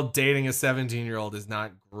 18-year-old dating a 17-year-old is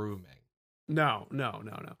not grooming. No.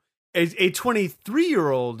 A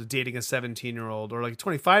 23-year-old dating a 17-year-old, or like a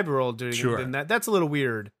 25-year-old dating that's a little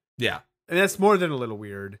weird. Yeah. And that's more than a little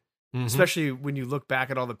weird, especially when you look back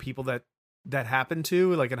at all the people that happened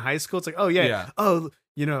to, like in high school. It's like, oh yeah. Oh,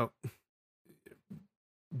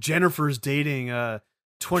 Jennifer's dating a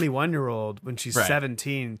 21-year-old when she's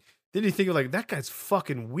 17. Then you think of like, that guy's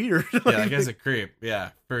fucking weird. Yeah, that guy's a creep.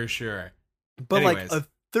 Yeah, for sure. But anyways. Like a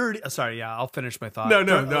 30, sorry, I'll finish my thought.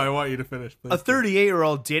 No, I want you to finish. Please. A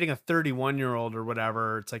 38-year-old dating a 31-year-old or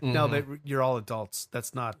whatever. It's like, no, you're all adults.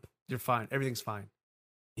 You're fine. Everything's fine.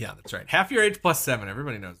 Yeah, that's right. Half your age plus 7.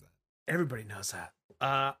 Everybody knows that. Everybody knows that.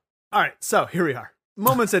 All right, so here we are.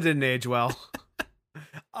 Moments that didn't age well.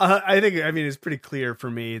 I mean, it's pretty clear for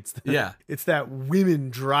me. It's that women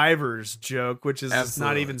drivers joke, which is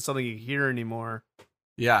not even something you hear anymore.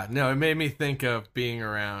 Yeah, no, it made me think of being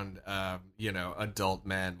around, adult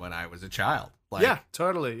men when I was a child. Like, yeah,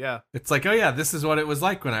 totally. Yeah, it's like, oh yeah, this is what it was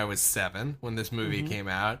like when I was 7 when this movie came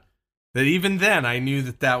out. That even then I knew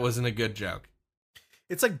that wasn't a good joke.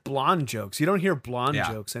 It's like blonde jokes. You don't hear blonde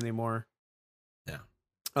jokes anymore. Yeah.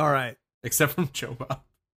 All right. Except from Joe Bob.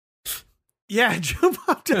 Yeah, Joe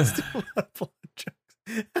Bob does do a lot of blonde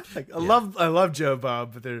jokes. I love Joe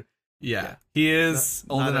Bob, but they're he is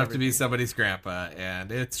old enough to be somebody's grandpa,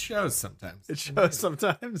 and it shows sometimes.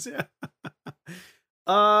 Yeah.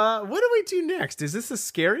 What do we do next? Is this a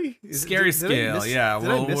scary scale? Yeah,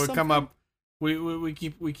 we'll come up. We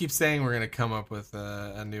keep saying we're gonna come up with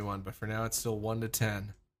a new one, but for now it's still 1 to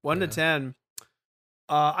 10. 1 to 10.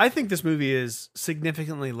 I think this movie is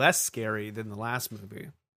significantly less scary than the last movie.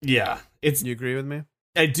 Yeah, you agree with me?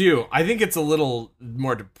 I do. I think it's a little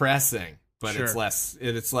more depressing, but it's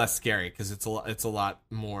less scary because it's a lot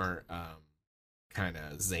more kind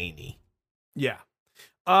of zany. Yeah.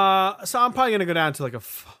 So I'm probably gonna go down to like a.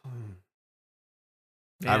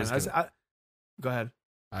 Go ahead.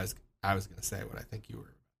 I was gonna say what I think you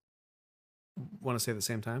were. Want to say at the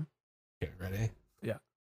same time? Okay, ready? Yeah.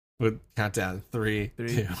 We'll count down 3,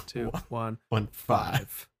 2, 1,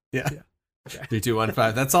 5. Yeah. Okay. 3, 2, 1,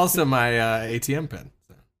 5. That's also my ATM pin.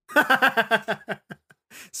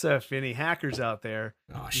 So if any hackers out there,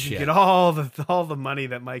 you get all the money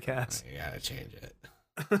that Mike has. You gotta change it.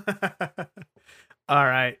 All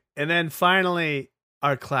right, and then finally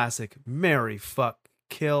our classic Marry, Fuck,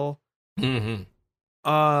 Kill. Mm-hmm.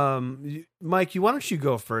 Mike, why don't you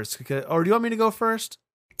go first? Or do you want me to go first?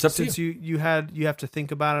 It's up Since to you. you have to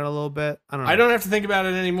think about it a little bit. I don't know. I don't have to think about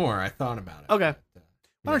it anymore. I thought about it. Okay.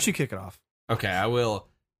 Why don't you kick it off? Okay, I will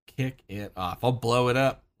kick it off. I'll blow it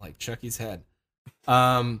up like Chucky's head.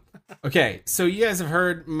 Okay, so you guys have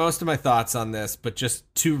heard most of my thoughts on this, but just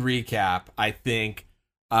to recap, I think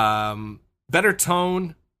better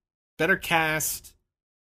tone, better cast,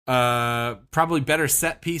 probably better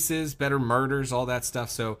set pieces, better murders, all that stuff.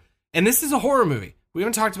 So, and this is a horror movie. We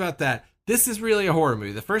haven't talked about that. This is really a horror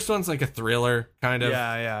movie. The first one's like a thriller, kind of.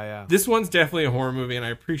 Yeah. This one's definitely a horror movie, and I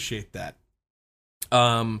appreciate that.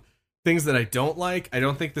 Things that I don't like, I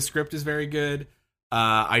don't think the script is very good.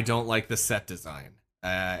 I don't like the set design.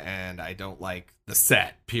 And I don't like the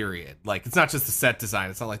set, period. Like, it's not just the set design.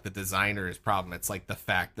 It's not like the designer's problem. It's like the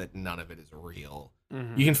fact that none of it is real.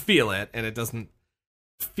 Mm-hmm. You can feel it, and it doesn't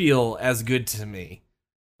feel as good to me.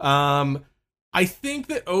 I think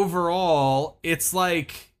that overall, it's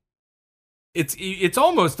like, it's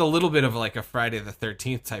almost a little bit of like a Friday the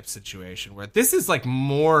 13th type situation, where this is like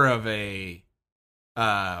more of a,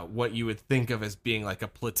 what you would think of as being like a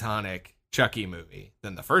platonic Chucky movie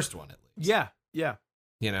than the first one, at least. Yeah.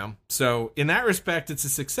 You know, so in that respect, it's a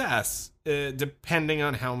success, depending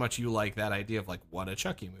on how much you like that idea of like what a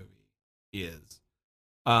Chucky movie is.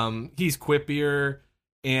 He's quippier,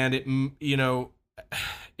 and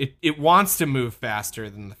it wants to move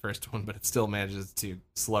faster than the first one, but it still manages to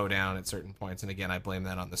slow down at certain points. And again, I blame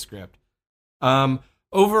that on the script.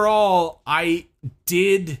 Overall, I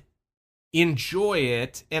did enjoy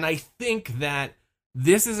it, and I think that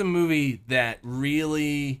this is a movie that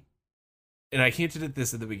really, and I hinted at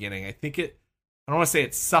this at the beginning, I think I don't want to say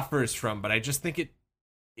it suffers from, but I just think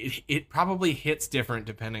it probably hits different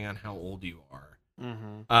depending on how old you are.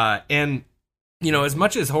 Mm-hmm. And, as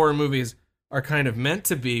much as horror movies are kind of meant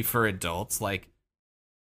to be for adults, like,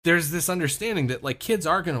 there's this understanding that, like, kids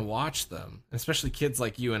are going to watch them, especially kids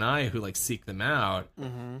like you and I who, like, seek them out.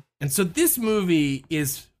 Mm-hmm. And so this movie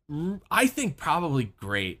is, I think, probably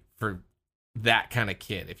great for that kind of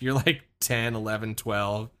kid. If you're, like, 10, 11,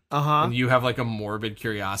 12... and you have like a morbid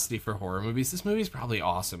curiosity for horror movies, this movie's probably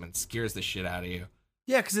awesome and scares the shit out of you.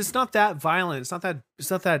 Yeah, because it's not that violent. It's not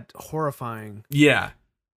that horrifying. Yeah.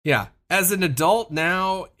 As an adult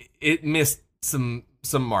now, it missed some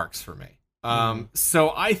marks for me.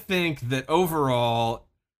 So I think that overall,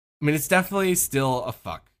 I mean, it's definitely still a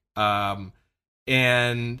fuck.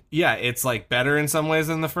 And yeah, it's like better in some ways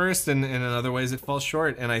than the first, and in other ways it falls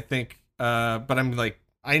short. And I think, but I'm like,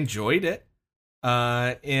 I enjoyed it.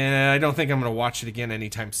 And I don't think I'm going to watch it again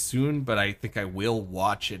anytime soon, but I think I will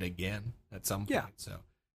watch it again at some point. Yeah. So,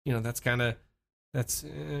 that's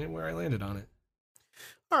where I landed on it.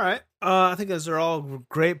 All right. I think those are all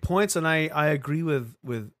great points, and I agree with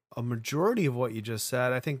a majority of what you just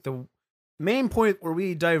said. I think the main point where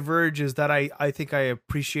we diverge is that I think I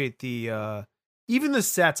appreciate the, even the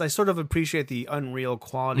sets, I sort of appreciate the unreal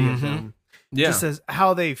quality of them. Yeah. Just as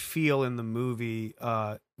how they feel in the movie,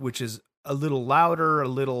 which is a little louder, a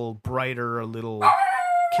little brighter, a little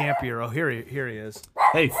campier. Oh, here he is.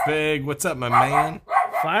 Hey, Fig, what's up, my man?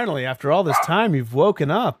 Finally, after all this time, you've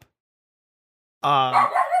woken up. I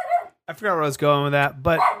forgot where I was going with that,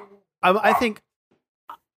 but I think...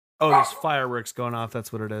 Oh, there's fireworks going off.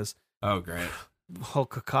 That's what it is. Oh, great. Whole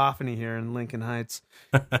cacophony here in Lincoln Heights.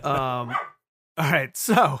 All right,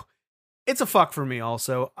 so... It's a fuck for me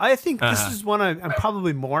also. I think this is one I'm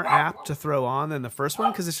probably more apt to throw on than the first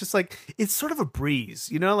one, because it's just like, it's sort of a breeze,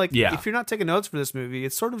 if you're not taking notes for this movie,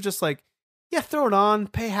 it's sort of just like, yeah, throw it on,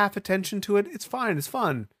 pay half attention to it. It's fine. It's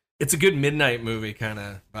fun. It's a good midnight movie kind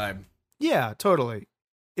of vibe. Yeah, totally.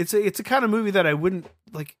 It's a kind of movie that I wouldn't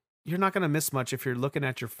like. You're not going to miss much if you're looking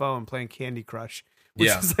at your phone playing Candy Crush,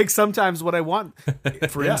 which is like sometimes what I want.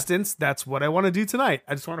 For instance, that's what I want to do tonight.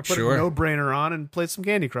 I just want to put a no-brainer on and play some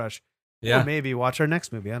Candy Crush. Yeah. Or maybe watch our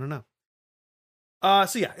next movie. I don't know.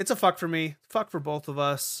 So yeah, it's a fuck for me. Fuck for both of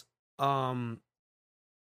us. We're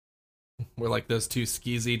like those two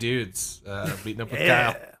skeezy dudes beating up with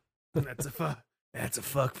Kyle. That's a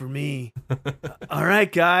fuck for me. All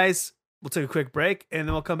right, guys. We'll take a quick break, and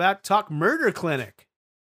then we'll come back, talk Murder Clinic.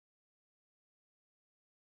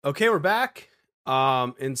 Okay, we're back.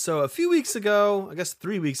 And so a few weeks ago, I guess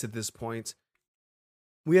 3 weeks at this point,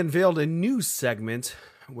 we unveiled a new segment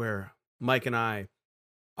where Mike and I,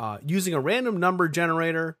 using a random number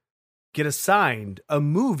generator, get assigned a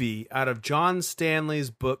movie out of John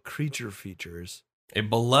Stanley's book Creature Features. A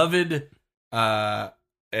beloved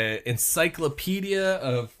encyclopedia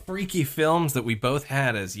of freaky films that we both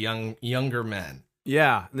had as younger men.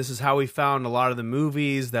 Yeah, this is how we found a lot of the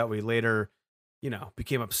movies that we later,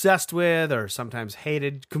 became obsessed with or sometimes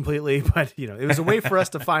hated completely. But, it was a way for us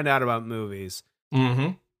to find out about movies.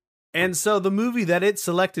 Mm-hmm. And so the movie that it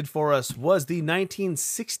selected for us was the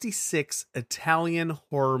 1966 Italian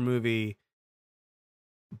horror movie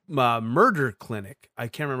murder clinic. I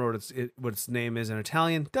can't remember what its name is in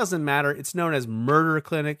Italian. Doesn't matter. It's known as Murder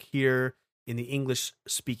Clinic here in the English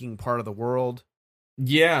speaking part of the world.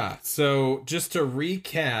 Yeah. So just to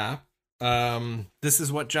recap, this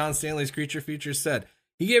is what John Stanley's Creature Features said.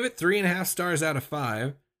 He gave it 3.5 stars out of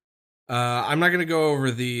 5. I'm not going to go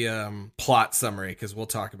over the plot summary because we'll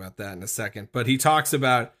talk about that in a second. But he talks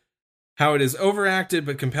about how it is overacted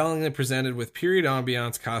but compellingly presented with period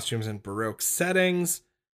ambiance, costumes, and Baroque settings.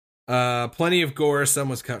 Plenty of gore, some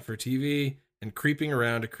was cut for TV, and creeping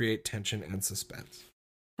around to create tension and suspense.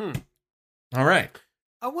 All right.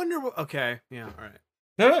 I wonder what... Okay, yeah, all right.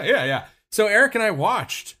 No, yeah. So Eric and I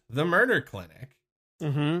watched The Murder Clinic.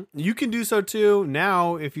 Mm-hmm. You can do so too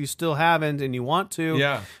now if you still haven't and you want to.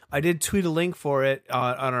 Yeah. I did tweet a link for it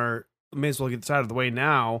on our... May as well get this out of the way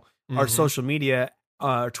now. Our social media...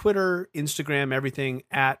 Twitter, Instagram, everything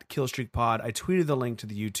at KillstreakPod. I tweeted the link to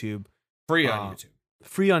the YouTube. Free on YouTube.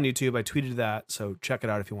 Free on YouTube. I tweeted that, so check it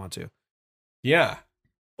out if you want to. Yeah.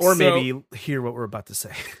 Or maybe hear what we're about to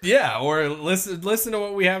say. Yeah, or listen to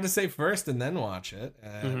what we have to say first and then watch it,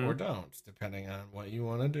 or don't, depending on what you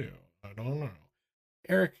want to do. I don't know.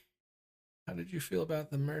 Eric, how did you feel about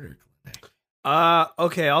The Murder Clinic?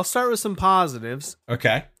 Okay, I'll start with some positives.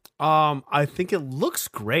 Okay. I think it looks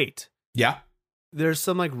great. Yeah. There's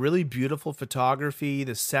some like really beautiful photography.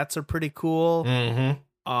 The sets are pretty cool.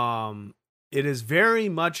 Mm-hmm. It is very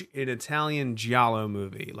much an Italian giallo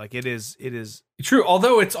movie. Like it is true.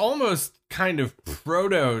 Although it's almost kind of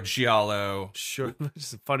proto giallo. Sure,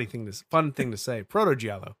 it's a fun thing to say. Proto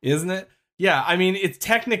giallo, isn't it? Yeah. I mean, it's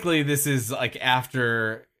technically this is like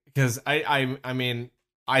after because I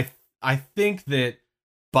think that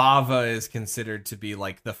Bava is considered to be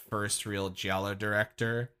like the first real giallo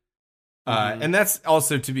director. And that's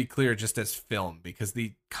also, to be clear, just as film, because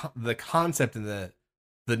the concept and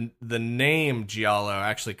the name giallo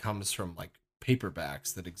actually comes from like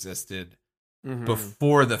paperbacks that existed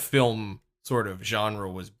before the film sort of genre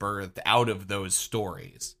was birthed out of those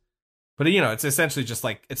stories. But it's essentially just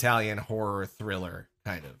like Italian horror thriller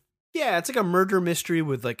kind of. Yeah, it's like a murder mystery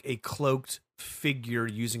with like a cloaked figure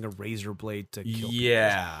using a razor blade to kill people.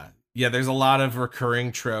 Yeah, there's a lot of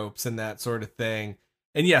recurring tropes and that sort of thing.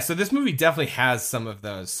 And yeah, so this movie definitely has some of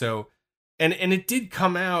those. So, and it did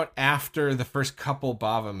come out after the first couple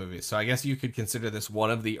Bava movies. So I guess you could consider this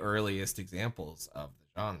one of the earliest examples of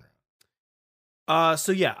the genre.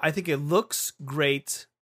 So yeah, I think it looks great.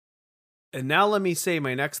 And now let me say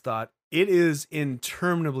my next thought. It is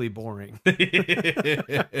interminably boring.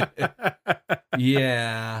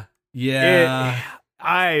 Yeah.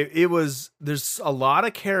 There's a lot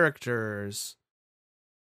of characters.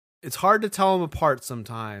 It's hard to tell them apart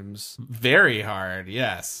sometimes. Very hard,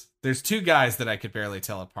 yes. There's 2 guys that I could barely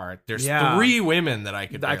tell apart. There's 3 women that I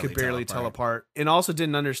could barely tell apart. And also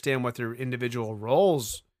didn't understand what their individual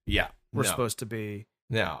roles were no. supposed to be.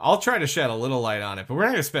 No, I'll try to shed a little light on it, but we're not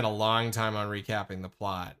going to spend a long time on recapping the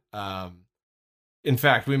plot. In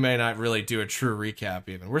fact, we may not really do a true recap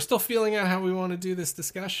even. We're still feeling out how we want to do this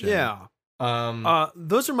discussion. Yeah.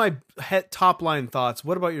 Those are my top line thoughts.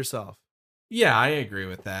 What about yourself? Yeah, I agree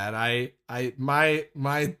with that.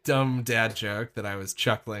 My dumb dad joke that I was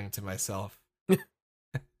chuckling to myself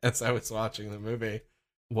as I was watching the movie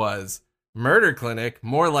was Murder Clinic,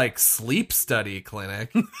 more like Sleep Study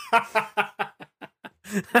Clinic.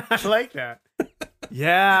 I like that.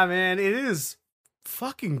 Yeah, man, it is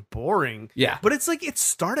fucking boring. Yeah. But it's like it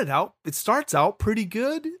starts out pretty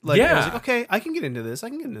good. Like I was like, okay, I can get into this.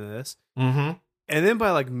 Mm-hmm. And then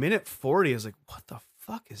by like minute 40, I was like, what the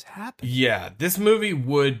fuck is happening? Yeah, this movie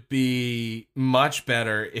would be much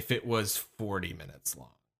better if it was 40 minutes long.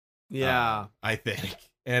 Yeah. I think.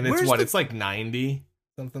 And it's it's like 90,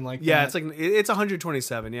 something like that. Yeah, it's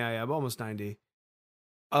 127. Yeah, almost 90.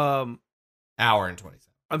 Hour and 27.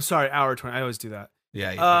 I'm sorry, hour 20. I always do that.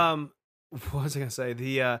 Yeah. What was I gonna say?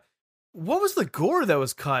 What was the gore that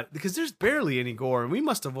was cut? Because there's barely any gore, and we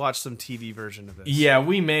must have watched some TV version of this. Yeah,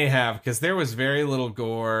 we may have, because there was very little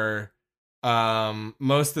gore.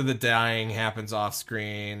 Most of the dying happens off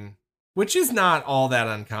screen, which is not all that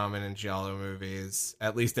uncommon in giallo movies,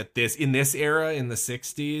 at least in this era, in the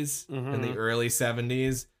 60s and the early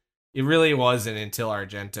 70s. It really wasn't until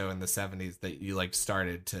Argento in the 70s that you like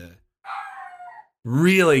started to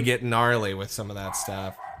really get gnarly with some of that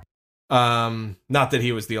stuff. Not that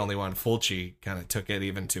he was the only one. Fulci kind of took it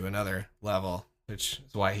even to another level, which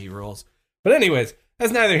is why he rules. But anyways,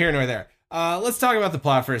 that's neither here nor there. Let's talk about the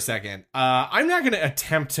plot for a second. I'm not going to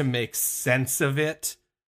attempt to make sense of it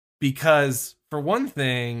because, for one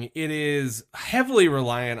thing, it is heavily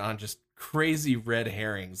reliant on just crazy red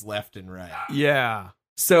herrings left and right. Yeah.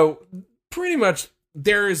 So pretty much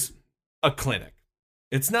there's a clinic.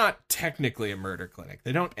 It's not technically a murder clinic.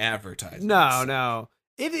 They don't advertise. No.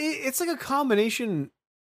 It's like a combination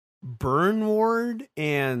burn ward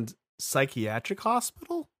and psychiatric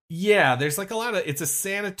hospital. Yeah, there's like a lot of, it's a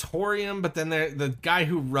sanatorium, but then the guy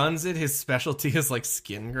who runs it, his specialty is like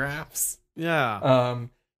skin grafts. Yeah.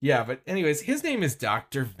 Yeah, but anyways, his name is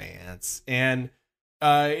Dr. Vance. And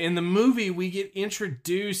in the movie, we get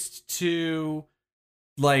introduced to,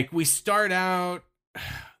 like, we start out,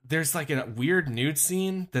 there's like a weird nude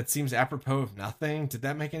scene that seems apropos of nothing. Did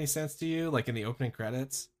that make any sense to you? Like in the opening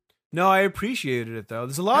credits? No, I appreciated it though.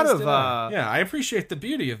 There's a lot of yeah, I appreciate the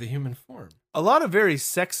beauty of the human form. A lot of very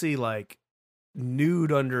sexy, like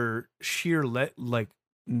nude under sheer like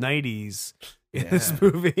 90s in this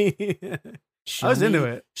movie. I was into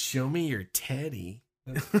it. Show me your teddy.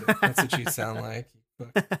 That's what you sound like.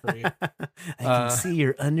 I can see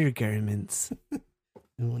your undergarments.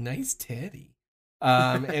 Ooh, nice teddy.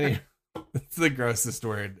 Anyway, it's the grossest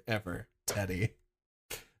word ever, teddy.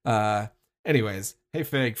 Anyways, hey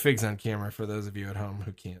Fig's on camera for those of you at home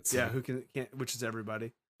who can't see. Yeah, who can't, which is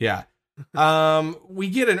everybody. Yeah. We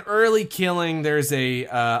get an early killing. There's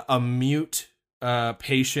a mute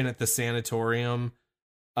patient at the sanatorium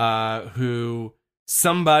who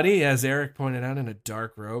somebody, as Eric pointed out, in a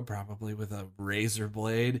dark robe, probably with a razor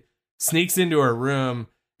blade, sneaks into her room.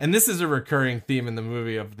 And this is a recurring theme in the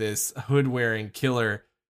movie of this hood-wearing killer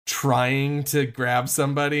trying to grab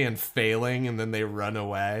somebody and failing, and then they run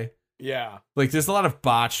away. Yeah. Like, there's a lot of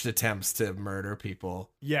botched attempts to murder people.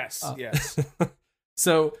 Yes.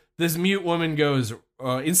 So this mute woman goes,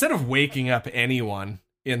 instead of waking up anyone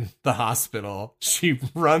in the hospital, she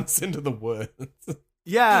runs into the woods.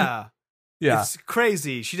 Yeah. Yeah. It's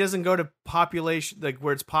crazy. She doesn't go to population, like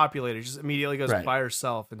where it's populated. She just immediately goes by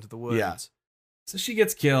herself into the woods. Yeah. So she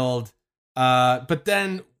gets killed. But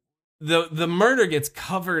then the murder gets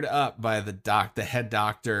covered up by the head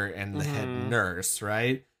doctor and the head nurse,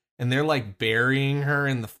 right? And they're like burying her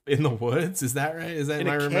in the woods. Is that right? Am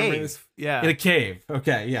I remembering this? Yeah. In a cave.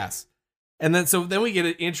 Okay, yes. And then we get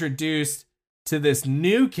introduced to this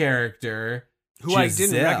new character who Giselle. I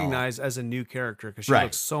didn't recognize as a new character because she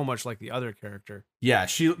looks so much like the other character. Yeah,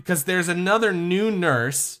 because there's another new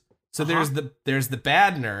nurse. So there's the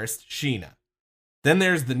bad nurse, Sheena. Then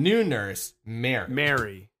there's the new nurse,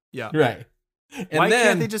 Mary. Yeah. Right. And why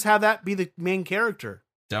can't they just have that be the main character?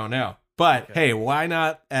 Don't know. But hey, why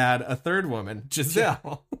not add a third woman,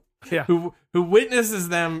 Giselle, yeah. who witnesses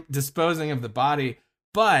them disposing of the body,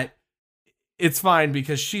 but it's fine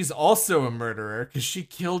because she's also a murderer because she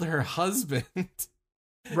killed her husband.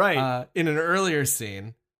 Right. In an earlier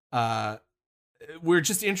scene. We're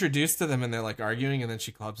just introduced to them and they're like arguing and then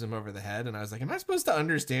she clubs him over the head. And I was like, am I supposed to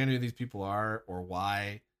understand who these people are or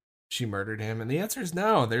why she murdered him? And the answer is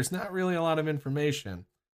no, there's not really a lot of information.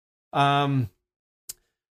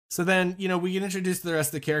 So then, we get introduced to the rest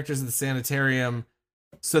of the characters of the sanitarium.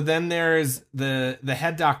 So then there's the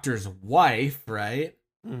head doctor's wife, right?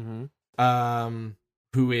 Mm-hmm.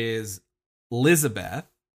 Who is Elizabeth,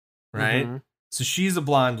 right? Mm-hmm. So she's a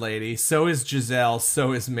blonde lady. So is Giselle.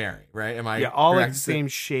 So is Mary, right? Am I? Yeah, all like the same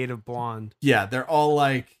shade of blonde. Yeah, they're all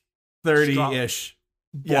like 30-ish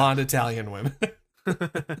blonde Italian women.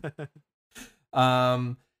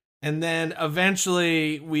 And then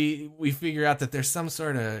eventually we figure out that there's some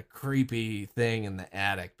sort of creepy thing in the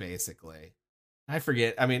attic, basically. I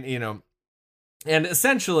forget. I mean, and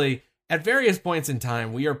essentially at various points in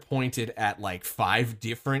time, we are pointed at like 5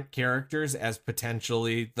 different characters as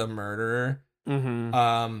potentially the murderer.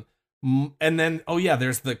 Mm-hmm. And then,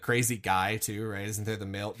 there's the crazy guy too, right? Isn't there the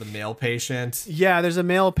male patient? Yeah, there's a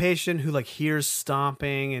male patient who like hears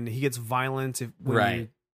stomping and he gets violent.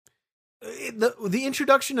 The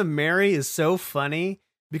introduction of Mary is so funny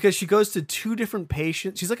because she goes to 2 different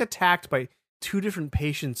patients. She's like attacked by 2 different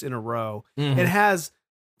patients in a row. Mm-hmm. It has,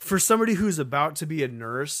 for somebody who's about to be a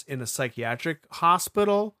nurse in a psychiatric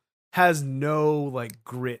hospital, has no like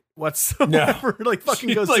grit whatsoever. No. Like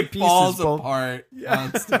fucking goes like to pieces. Falls apart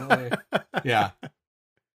constantly. Yeah.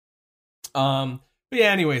 But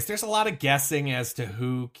yeah, anyways, there's a lot of guessing as to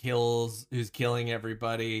who's killing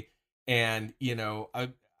everybody. And,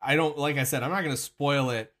 I don't, like I said, I'm not going to spoil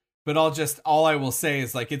it, but all I will say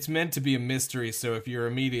is like, it's meant to be a mystery. So if your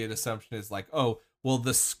immediate assumption is like, oh, well,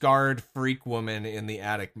 the scarred freak woman in the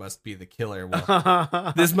attic must be the killer.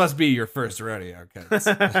 Well, this must be your first rodeo. Cause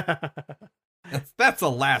that's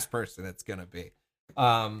the last person it's going to be.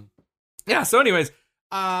 Yeah. So anyways,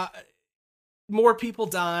 more people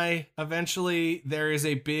die. Eventually there is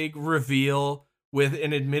a big reveal with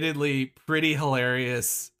an admittedly pretty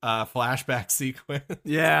hilarious flashback sequence.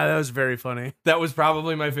 Yeah, that was very funny. That was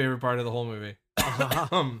probably my favorite part of the whole movie.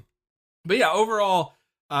 But yeah, overall,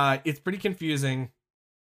 it's pretty confusing,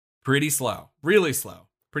 pretty slow, really slow,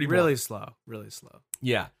 pretty boring. really slow.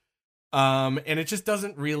 Yeah. And it just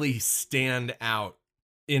doesn't really stand out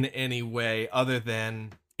in any way other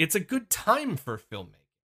than it's a good time for filmmaking,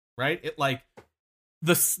 right? It like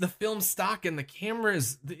the film stock and the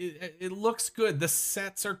cameras, it looks good. The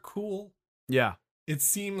sets are cool. Yeah. It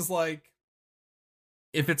seems like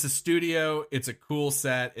if it's a studio, it's a cool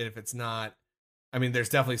set. And if it's not, I mean, there's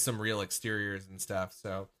definitely some real exteriors and stuff.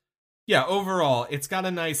 So yeah, overall, it's got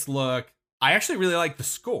a nice look. I actually really like the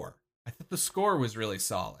score. I thought the score was really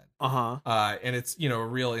solid. And it's, you know, a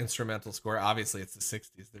real instrumental score. Obviously, it's the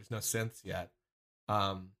 60s. There's no synths yet.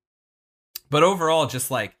 But overall,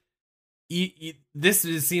 just like, this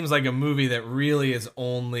seems like a movie that really is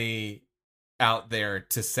only out there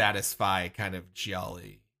to satisfy kind of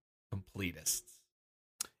jolly completists.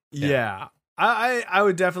 Yeah. I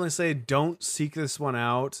would definitely say don't seek this one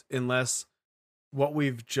out unless what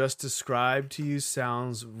we've just described to you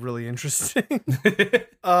sounds really interesting.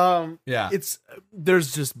 Yeah.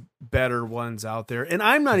 There's just better ones out there. And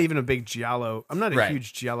I'm not even a big Giallo. I'm not a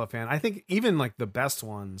huge Giallo fan. I think even like the best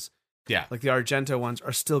ones, like the Argento ones,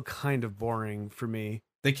 are still kind of boring for me.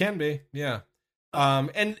 They can be, yeah.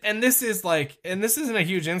 And this is like, and this isn't a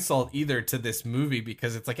huge insult either to this movie,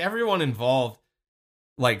 because it's like everyone involved,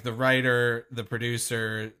 like the writer, the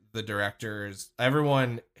producer, the directors,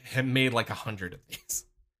 everyone had made like 100 of these.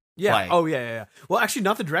 Yeah. Like, yeah. Well, actually,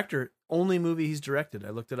 not the director. Only movie he's directed. I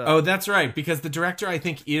looked it up. Oh, that's right. Because the director, I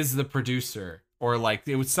think, is the producer, or like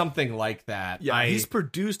it was something like that. Yeah, he's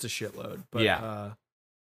produced a shitload. But,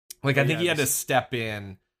 I think he had to step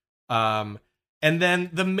in. And then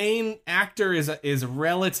the main actor is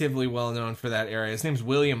relatively well known for that area. His name's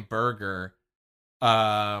William Berger,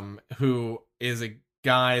 who is a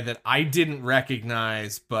guy that I didn't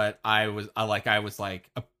recognize, but I was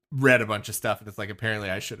read a bunch of stuff, and it's like, apparently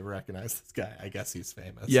I should have recognized this guy. I guess he's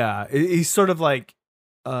famous. Yeah, he's sort of like,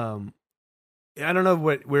 I don't know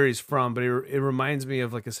where he's from, but it reminds me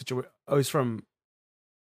of like a situation. Oh, he's from,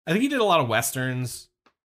 I think he did a lot of Westerns.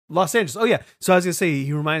 Los Angeles. Oh yeah. So I was gonna say,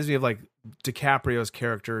 he reminds me of like DiCaprio's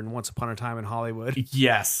character in Once Upon a Time in Hollywood.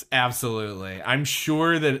 Yes, absolutely. I'm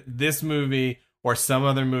sure that this movie or some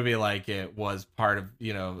other movie like it was part of,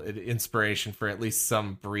 you know, inspiration for at least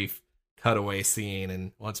some brief cutaway scene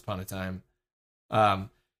in Once Upon a Time.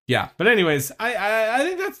 Yeah, but anyways, I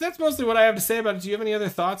think that's mostly what I have to say about it. Do you have any other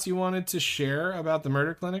thoughts you wanted to share about the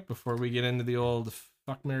Murder Clinic before we get into the old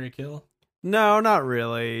fuck, marry, kill? No, not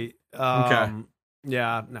really. Okay.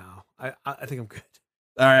 Yeah, no. I think I'm good.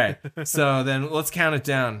 All right. So then let's count it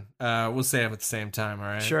down. We'll say them at the same time, all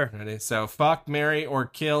right? Sure. Ready? So fuck, marry, or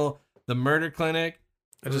kill the Murder Clinic.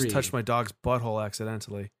 I just touched my dog's butthole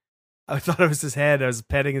accidentally. I thought it was his head. I was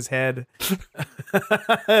petting his head.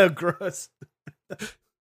 Gross.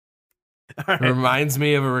 Right. Reminds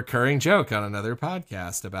me of a recurring joke on another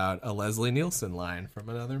podcast about a Leslie Nielsen line from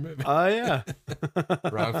another movie. Oh, yeah.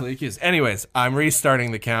 Wrongfully accused. Anyways, I'm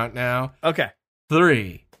restarting the count now. Okay.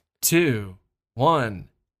 3, 2, 1.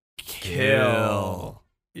 Kill.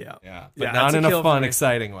 Yeah. But not in a fun,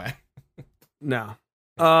 exciting way. No.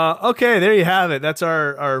 Okay, there you have it. That's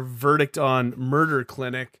our verdict on Murder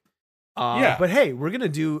Clinic. But hey, we're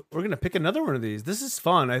gonna pick another one of these. This is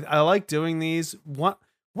fun. I like doing these.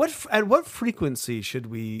 At what frequency should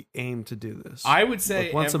we aim to do this? I would say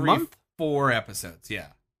like once every a month? 4 episodes. Yeah.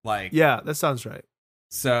 Yeah, that sounds right.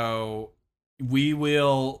 So we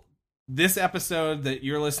will. This episode that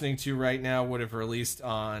you're listening to right now would have released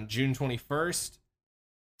on June 21st.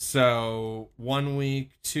 So 1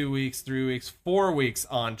 week, 2 weeks, 3 weeks, 4 weeks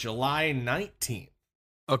on July 19th.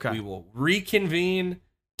 Okay. We will reconvene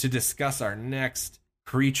to discuss our next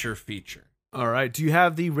creature feature. All right. Do you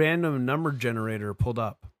have the random number generator pulled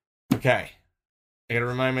up? Okay. I got to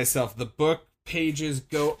remind myself, the book pages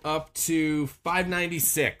go up to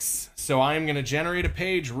 596. So I'm going to generate a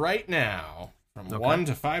page right now from 1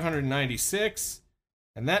 to 596.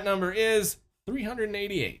 And that number is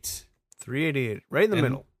 388. 388. Right in the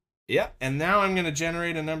middle. Yep. And now I'm going to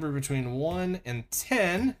generate a number between 1 and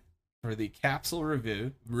 10 for the capsule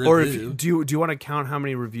review. Or do you want to count how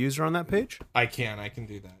many reviews are on that page? I can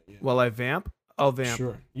do that. Yeah. While I vamp? I'll vamp.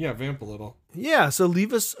 Sure. Yeah, vamp a little. Yeah, so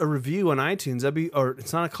leave us a review on iTunes. Or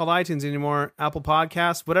it's not called iTunes anymore, Apple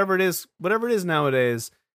Podcasts, whatever it is nowadays.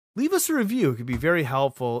 Leave us a review. It could be very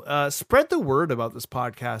helpful. Spread the word about this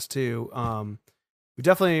podcast too. We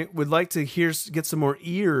definitely would like to get some more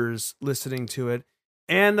ears listening to it.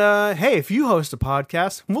 And hey, if you host a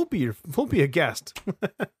podcast, we'll be a guest.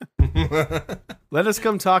 Let us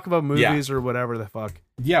come talk about movies or whatever the fuck.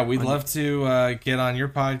 Yeah, we'd love to get on your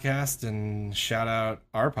podcast and shout out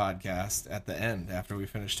our podcast at the end after we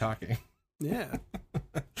finish talking. Yeah.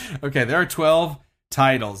 Okay, there are 12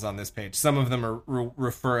 titles on this page. Some of them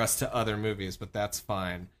refer us to other movies, but that's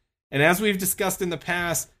fine. And as we've discussed in the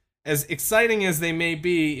past, as exciting as they may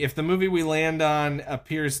be, if the movie we land on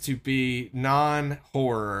appears to be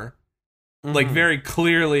non-horror, like very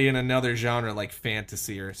clearly in another genre like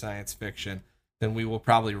fantasy or science fiction, then we will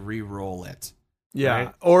probably re-roll it. Yeah,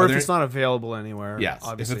 right? or if it's not available anywhere. Yes,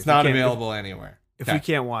 obviously. if it's not available anywhere. If we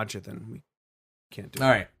can't watch it, then we can't do it.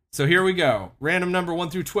 All right, so here we go. Random number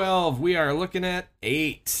 1 through 12. We are looking at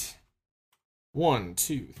 8. 1,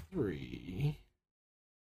 2, 3,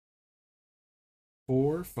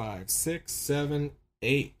 4, 5, 6, 7,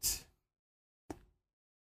 8.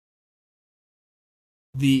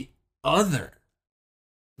 The Other.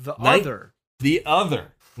 The Other. The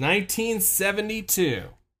Other. 1972.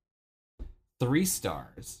 3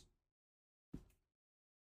 stars.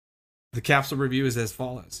 The capsule review is as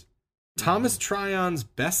follows. Thomas Tryon's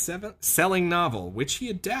best-selling novel, which he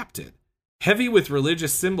adapted, heavy with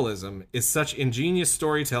religious symbolism, is such ingenious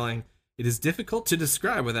storytelling it is difficult to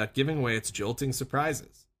describe without giving away its jolting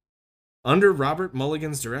surprises. Under Robert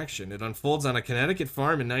Mulligan's direction, it unfolds on a Connecticut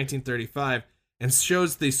farm in 1935 and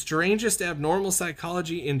shows the strangest abnormal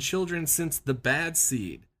psychology in children since The Bad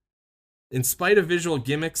Seed. In spite of visual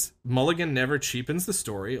gimmicks, Mulligan never cheapens the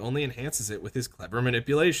story, only enhances it with his clever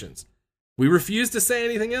manipulations. We refuse to say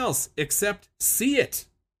anything else, except see it.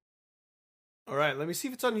 All right, let me see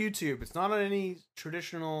if it's on YouTube. It's not on any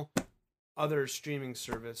traditional other streaming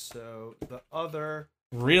service, so The Other.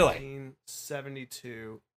 Really?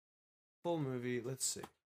 1972. Full movie, let's see.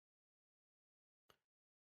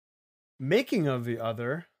 Making of The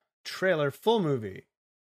Other. Trailer, full movie.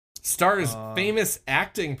 Stars famous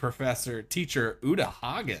acting teacher Uda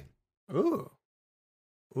Hagen. Ooh.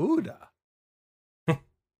 Uda.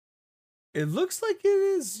 It looks like it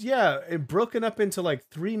is, it broken up into like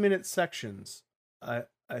 3-minute sections. I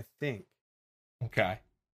think. Okay.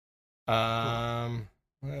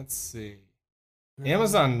 Let's see.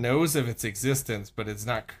 Amazon knows of its existence, but it's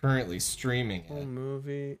not currently streaming Full it.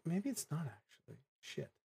 movie. Maybe it's not actually.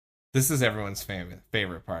 Shit. This is everyone's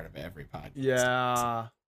favorite part of every podcast. Yeah.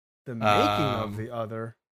 The making of The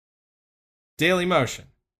Other. Daily Motion.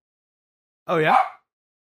 Oh, yeah?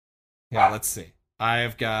 Yeah, let's see.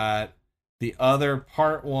 I've got The Other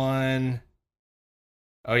Part 1.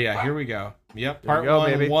 Oh, yeah, here we go. Yep, Part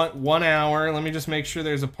 1, baby. 1 hour. Let me just make sure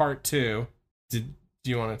there's a Part 2. Do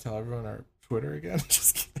you want to tell everyone our Twitter again?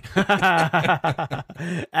 Just kidding.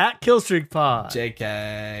 At KillstreakPod.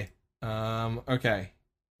 JK. Okay,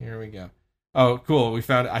 here we go. Oh, cool.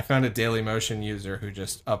 I found a Daily Motion user who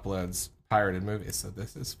just uploads pirated movies, so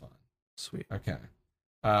this is fun. Sweet. Okay.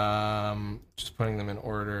 Just putting them in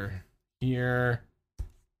order here.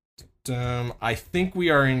 I think we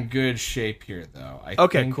are in good shape here, though.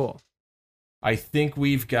 Cool. I think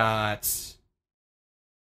we've got...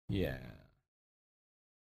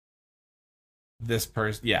 This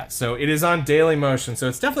person... Yeah, so it is on Daily Motion, so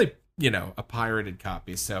it's definitely, a pirated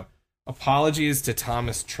copy. So apologies to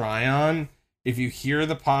Thomas Tryon. If you hear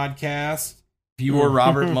the podcast, if you or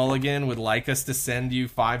Robert Mulligan would like us to send you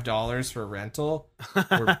 $5 for rental,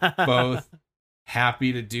 we're both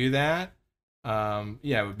happy to do that.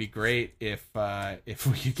 It would be great if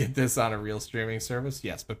we could get this on a real streaming service.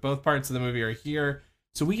 Yes, but both parts of the movie are here,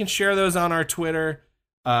 so we can share those on our Twitter.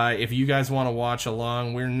 If you guys want to watch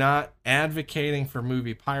along, we're not advocating for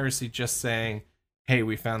movie piracy, just saying, hey,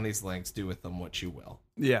 we found these links, do with them what you will.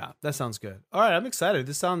 Yeah, that sounds good. All right, I'm excited.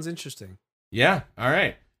 This sounds interesting. Yeah, all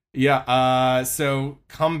right. Yeah, so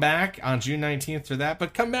come back on June 19th for that,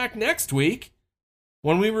 but come back next week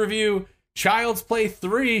when we review Child's Play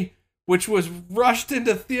 3, which was rushed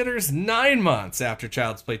into theaters 9 months after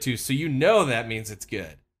Child's Play 2, so that means it's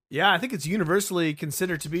good. Yeah, I think it's universally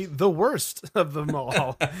considered to be the worst of them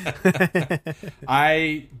all.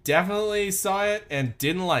 I definitely saw it and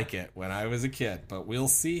didn't like it when I was a kid, but we'll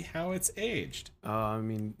see how it's aged.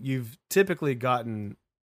 You've typically gotten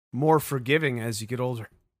more forgiving as you get older.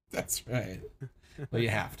 That's right. Well, you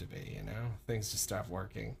have to be, Things just stop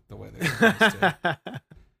working the way they're supposed to.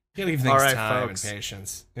 You gotta give things time folks. And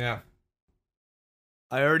patience. Yeah.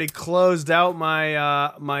 I already closed out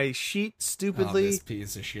my sheet stupidly. Oh, this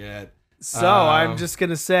piece of shit. So I'm just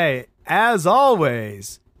gonna say, as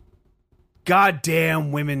always,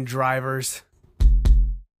 goddamn women drivers.